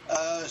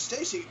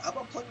 Stacy, how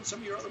about plugging some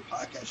of your other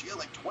podcasts? You got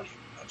like 20,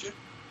 don't you?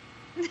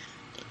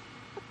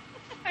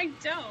 I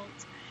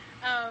don't.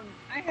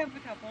 I have a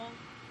couple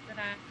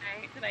that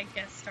I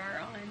guest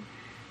star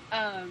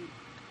on.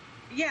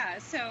 Yeah,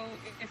 so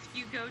if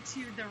you go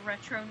to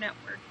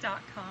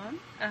theretronetwork.com,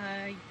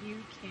 you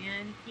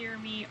can hear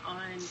me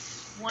on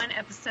one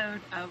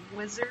episode of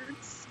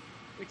Wizards,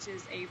 which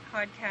is a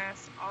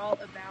podcast all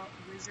about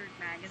Wizard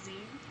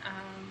Magazine.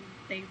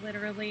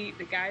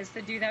 The guys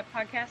that do that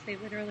podcast, they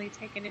literally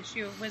take an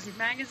issue of Wizard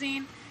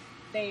Magazine.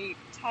 They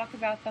talk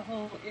about the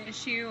whole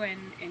issue and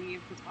any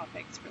of the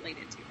topics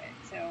related to it.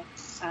 So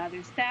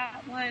there's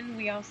that one.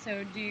 We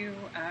also do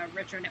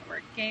Retro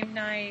Network Game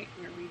Night,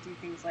 where we do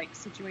things like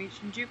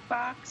Situation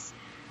Jukebox.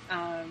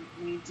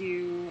 We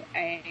do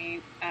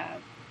a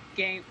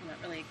game,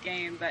 not really a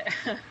game, but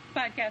a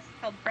podcast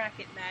called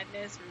Bracket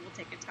Madness, where we'll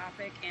take a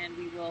topic and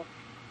we will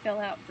fill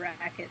out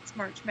brackets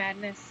March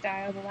Madness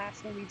style. The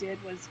last one we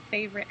did was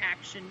favorite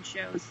action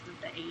shows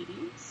of the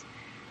 80s.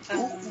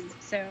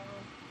 So...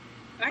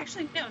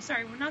 Actually, no,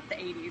 sorry, we're not the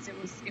 80s. It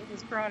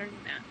was broader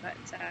than that. But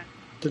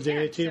did the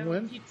A team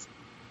win?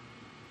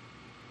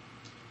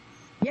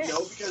 Yes.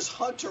 No, because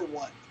Hunter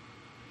won.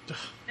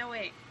 No,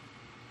 wait.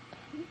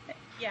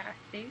 Yeah,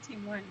 the A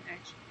team won,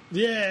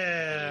 actually.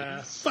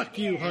 Yeah, fuck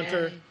you,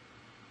 Hunter.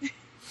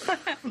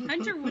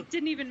 Hunter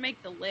didn't even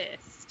make the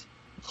list.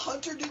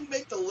 Hunter didn't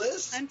make the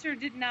list? Hunter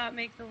did not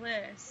make the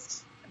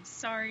list. I'm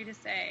sorry to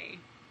say.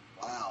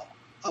 Wow.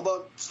 How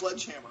about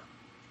Sledgehammer?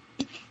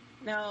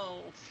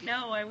 No,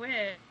 I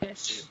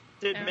wish.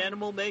 Did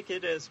Manimal make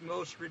it as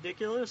most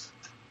ridiculous?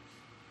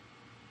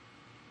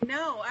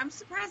 No, I'm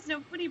surprised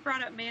nobody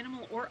brought up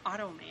Manimal or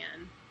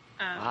Automan.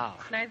 Wow.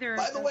 Neither.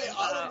 By the way,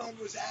 Automan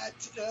was at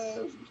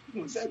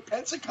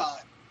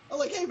Pensacon. I'm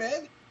like, hey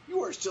man,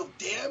 you are still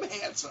damn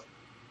handsome.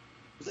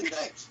 I was like,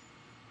 thanks.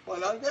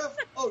 Want an autograph?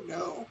 Oh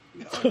no.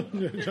 No.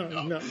 Did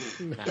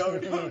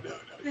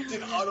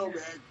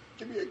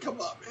Automan?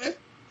 Come on, man.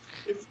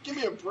 Give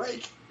me a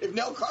break. If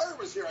Nell Carter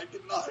was here, I'd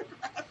get an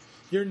autograph.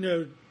 You're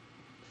no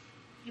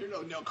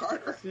Nell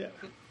Carter. Yeah.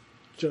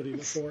 Jody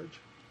LaForge.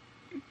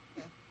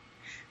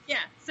 Yeah,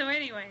 so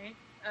anyway,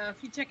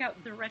 if you check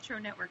out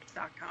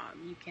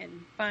theretronetwork.com, you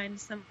can find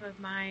some of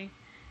my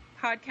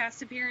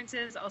podcast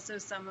appearances, also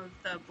some of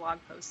the blog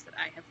posts that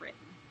I have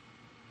written.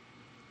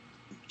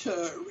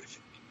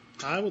 Terrific.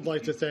 I would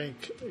like to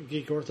thank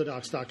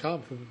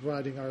GeekOrthodox.com for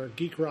providing our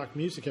geek rock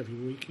music every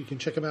week. You can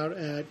check them out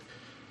at...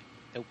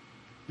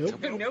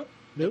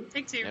 Nope.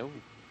 Take two.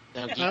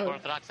 No,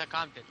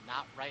 GeekOrthodox.com did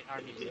not write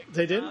our music.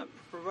 They didn't?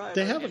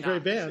 They have a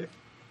great band.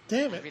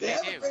 Damn it. They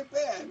have a great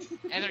band.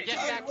 And they're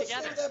getting back what's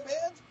together. What's the name of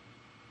that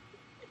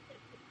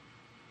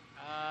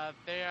band?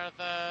 They are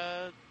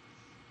the...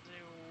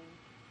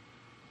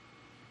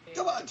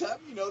 Come on, Tom.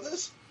 You know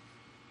this.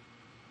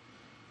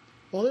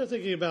 While they're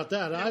thinking about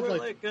that, They I'd were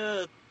like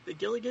the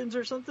Gilligans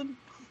or something?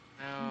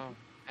 No.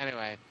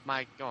 Anyway,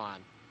 Mike, go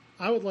on.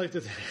 I would like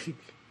to thank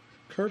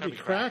Kirby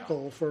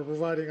Crackle for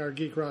providing our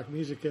geek rock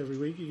music every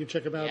week. You can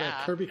check them out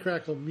at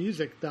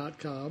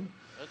kirbycracklemusic.com.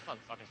 Those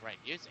motherfuckers write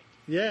music.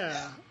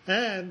 Yeah,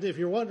 and if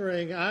you're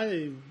wondering,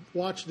 I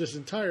watched this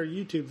entire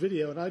YouTube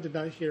video and I did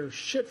not hear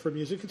shit for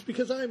music. It's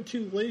because I'm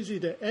too lazy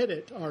to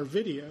edit our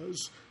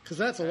videos, because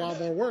that's a lot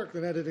more work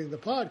than editing the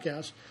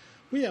podcast.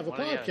 We have a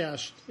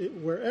podcast.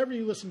 Wherever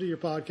you listen to your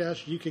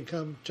podcast, you can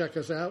come check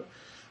us out.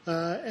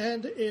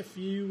 And if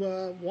you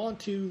want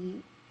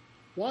to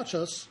watch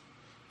us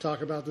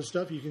talk about this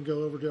stuff, you can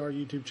go over to our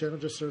YouTube channel.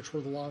 Just search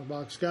for the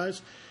Longbox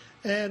Guys.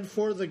 And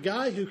for the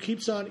guy who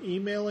keeps on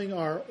emailing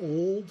our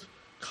old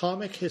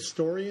Comic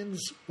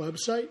Historians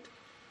website,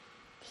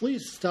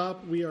 please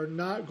stop. We are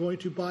not going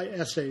to buy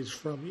essays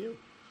from you.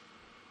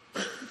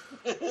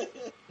 Fair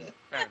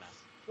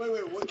enough.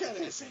 Wait, what kind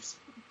of essays?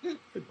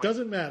 It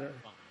doesn't matter.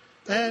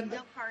 And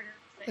Bill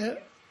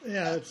Carter.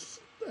 yeah,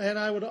 and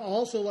I would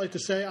also like to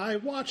say I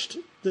watched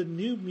the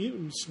New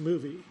Mutants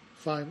movie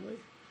finally.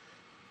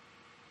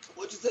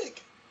 What'd you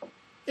think?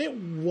 It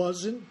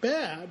wasn't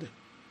bad.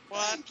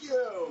 Thank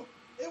you.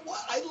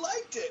 I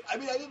liked it. I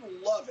mean, I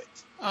didn't love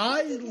it.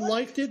 I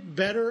liked it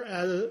better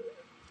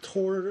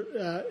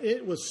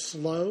it was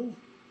slow,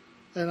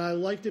 and I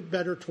liked it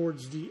better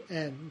towards the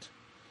end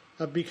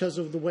because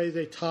of the way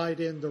they tied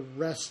in the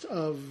rest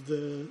of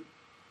the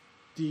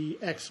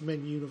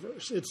X-Men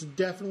universe. It's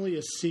definitely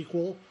a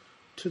sequel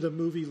to the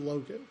movie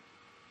Logan.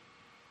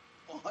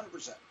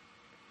 100%.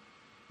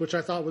 Which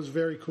I thought was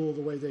very cool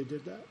the way they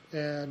did that.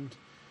 And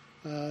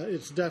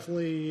it's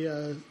definitely,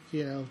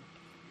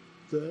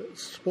 the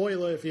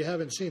spoiler if you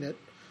haven't seen it,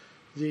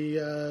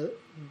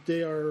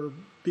 they are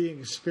being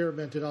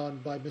experimented on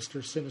by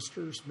Mr.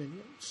 Sinister's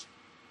minions.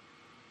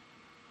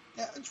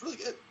 Yeah, it's really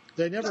good.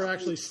 They never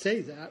actually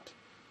say that,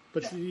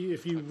 but Yeah.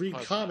 if you read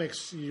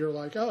comics, you're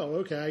like, oh,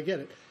 okay, I get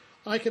it.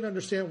 I can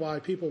understand why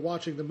people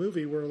watching the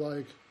movie were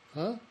like,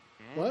 huh?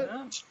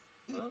 What?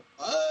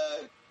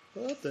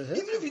 What the heck?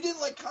 Even if you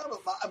didn't like comic,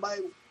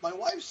 my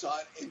wife saw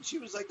it, and she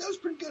was like, that was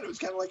pretty good. It was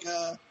kind of like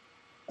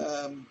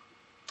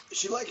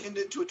she likened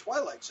it to a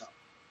Twilight Zone.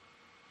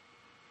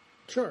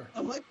 Sure.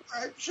 I'm like,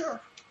 all right,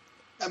 sure.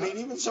 I mean,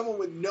 even someone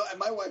with and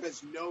my wife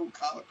has no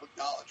comic book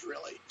knowledge,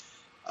 really.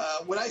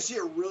 When I see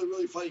a really,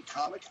 really funny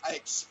comic, I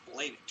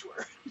explain it to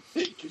her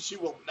because she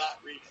will not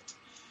read it.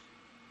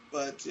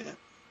 But, yeah.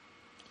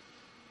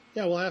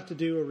 Yeah, we'll have to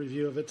do a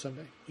review of it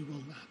someday. We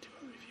will not do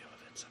a review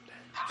of it someday.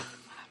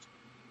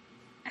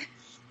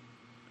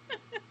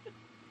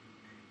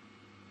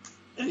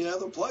 Any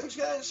other plugs,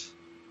 guys?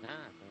 Nah, I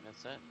think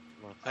that's it.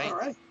 Well, thank All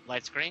right.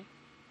 Light screen.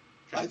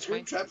 Light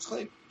screen, Trap's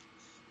clean.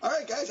 All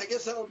right, guys, I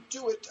guess that'll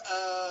do it.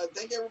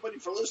 Thank everybody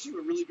for listening.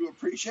 We really do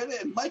appreciate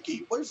it. And,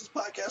 Mikey, what is this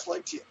podcast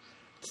like to you?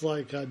 It's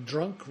like a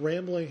drunk,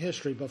 rambling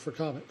history, but for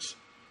comics.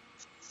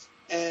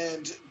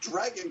 And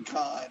Dragon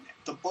Con,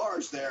 the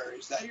bars there,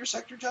 is that your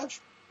sector,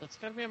 Judge? That's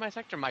going to be in my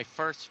sector. My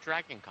first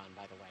Dragon Con,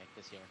 by the way,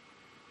 this year.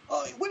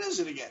 Oh, when is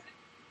it again?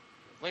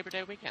 Labor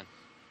Day weekend.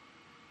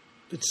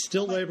 It's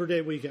still Labor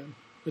Day weekend.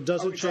 It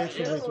doesn't change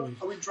from week to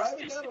week. Are we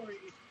driving down or are we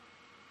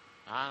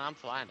I'm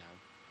flying down.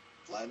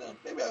 flying down?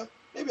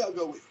 Maybe I'll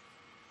go with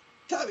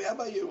you. Tommy, how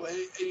about you?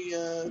 Any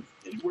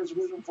words of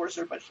wisdom for us,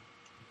 everybody?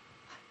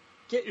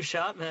 Get your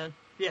shot, man.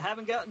 If you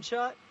haven't gotten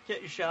shot,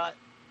 get your shot.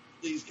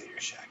 Please get your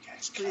shot,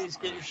 guys. Please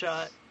get your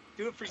shot.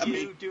 Do it for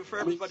you. Do it for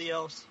everybody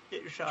else.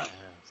 Get your shot.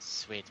 Oh,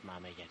 sweet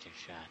mama, get your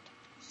shot.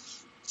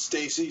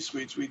 Stacy,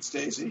 sweet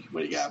Stacy,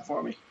 what do you got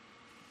for me?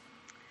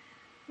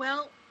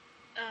 Well,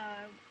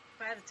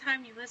 by the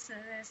time you listen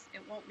to this,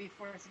 it won't be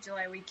 4th of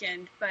July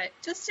weekend, but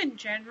just in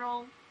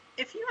general,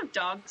 if you have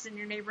dogs in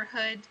your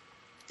neighborhood,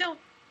 don't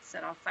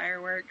set off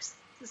fireworks.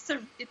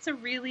 It's a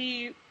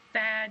really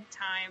bad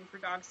time for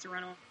dogs to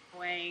run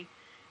away,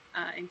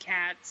 and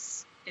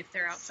cats if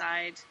they're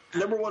outside.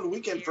 Number one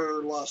weekend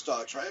for lost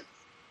dogs, right?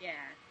 Yeah.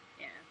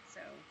 So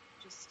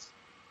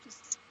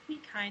just be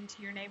kind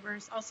to your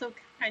neighbors. Also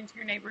kind to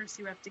your neighbors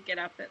who have to get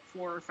up at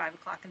 4 or 5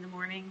 o'clock in the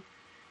morning.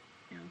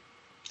 You know.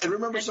 And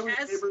remember, some of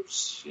your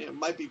neighbors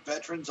might be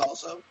veterans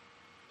also.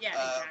 Yeah,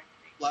 exactly.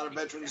 A lot of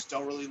veterans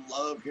don't really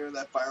love hearing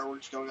that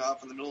fireworks going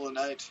off in the middle of the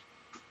night.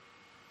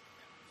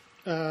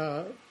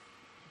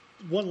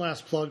 One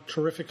last plug,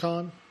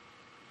 Terrificon,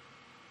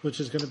 which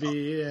is going to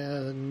be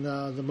in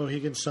the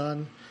Mohegan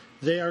Sun.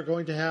 They are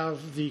going to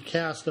have the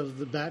cast of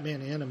the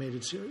Batman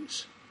animated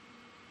series.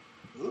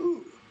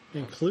 Ooh.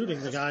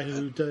 Including the guy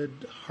who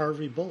did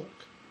Harvey Bullock.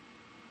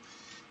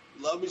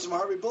 Love me some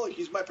Harvey Bullock.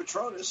 He's my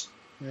Patronus.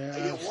 Yeah,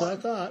 that's what I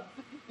thought.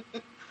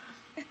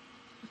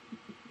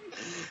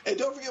 And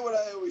don't forget what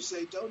I always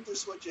say. Don't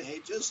diss what you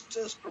hate.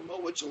 Just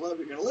promote what you love.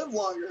 You're going to live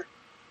longer.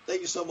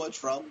 Thank you so much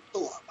from the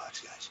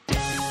Longbox,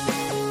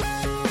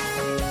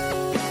 guys.